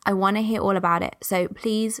conversations, I want to hear all about it. So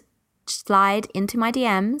please slide into my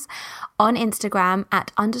DMs on Instagram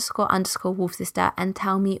at __wolfsister and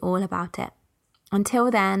tell me all about it. Until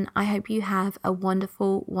then, I hope you have a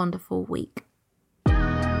wonderful, wonderful week.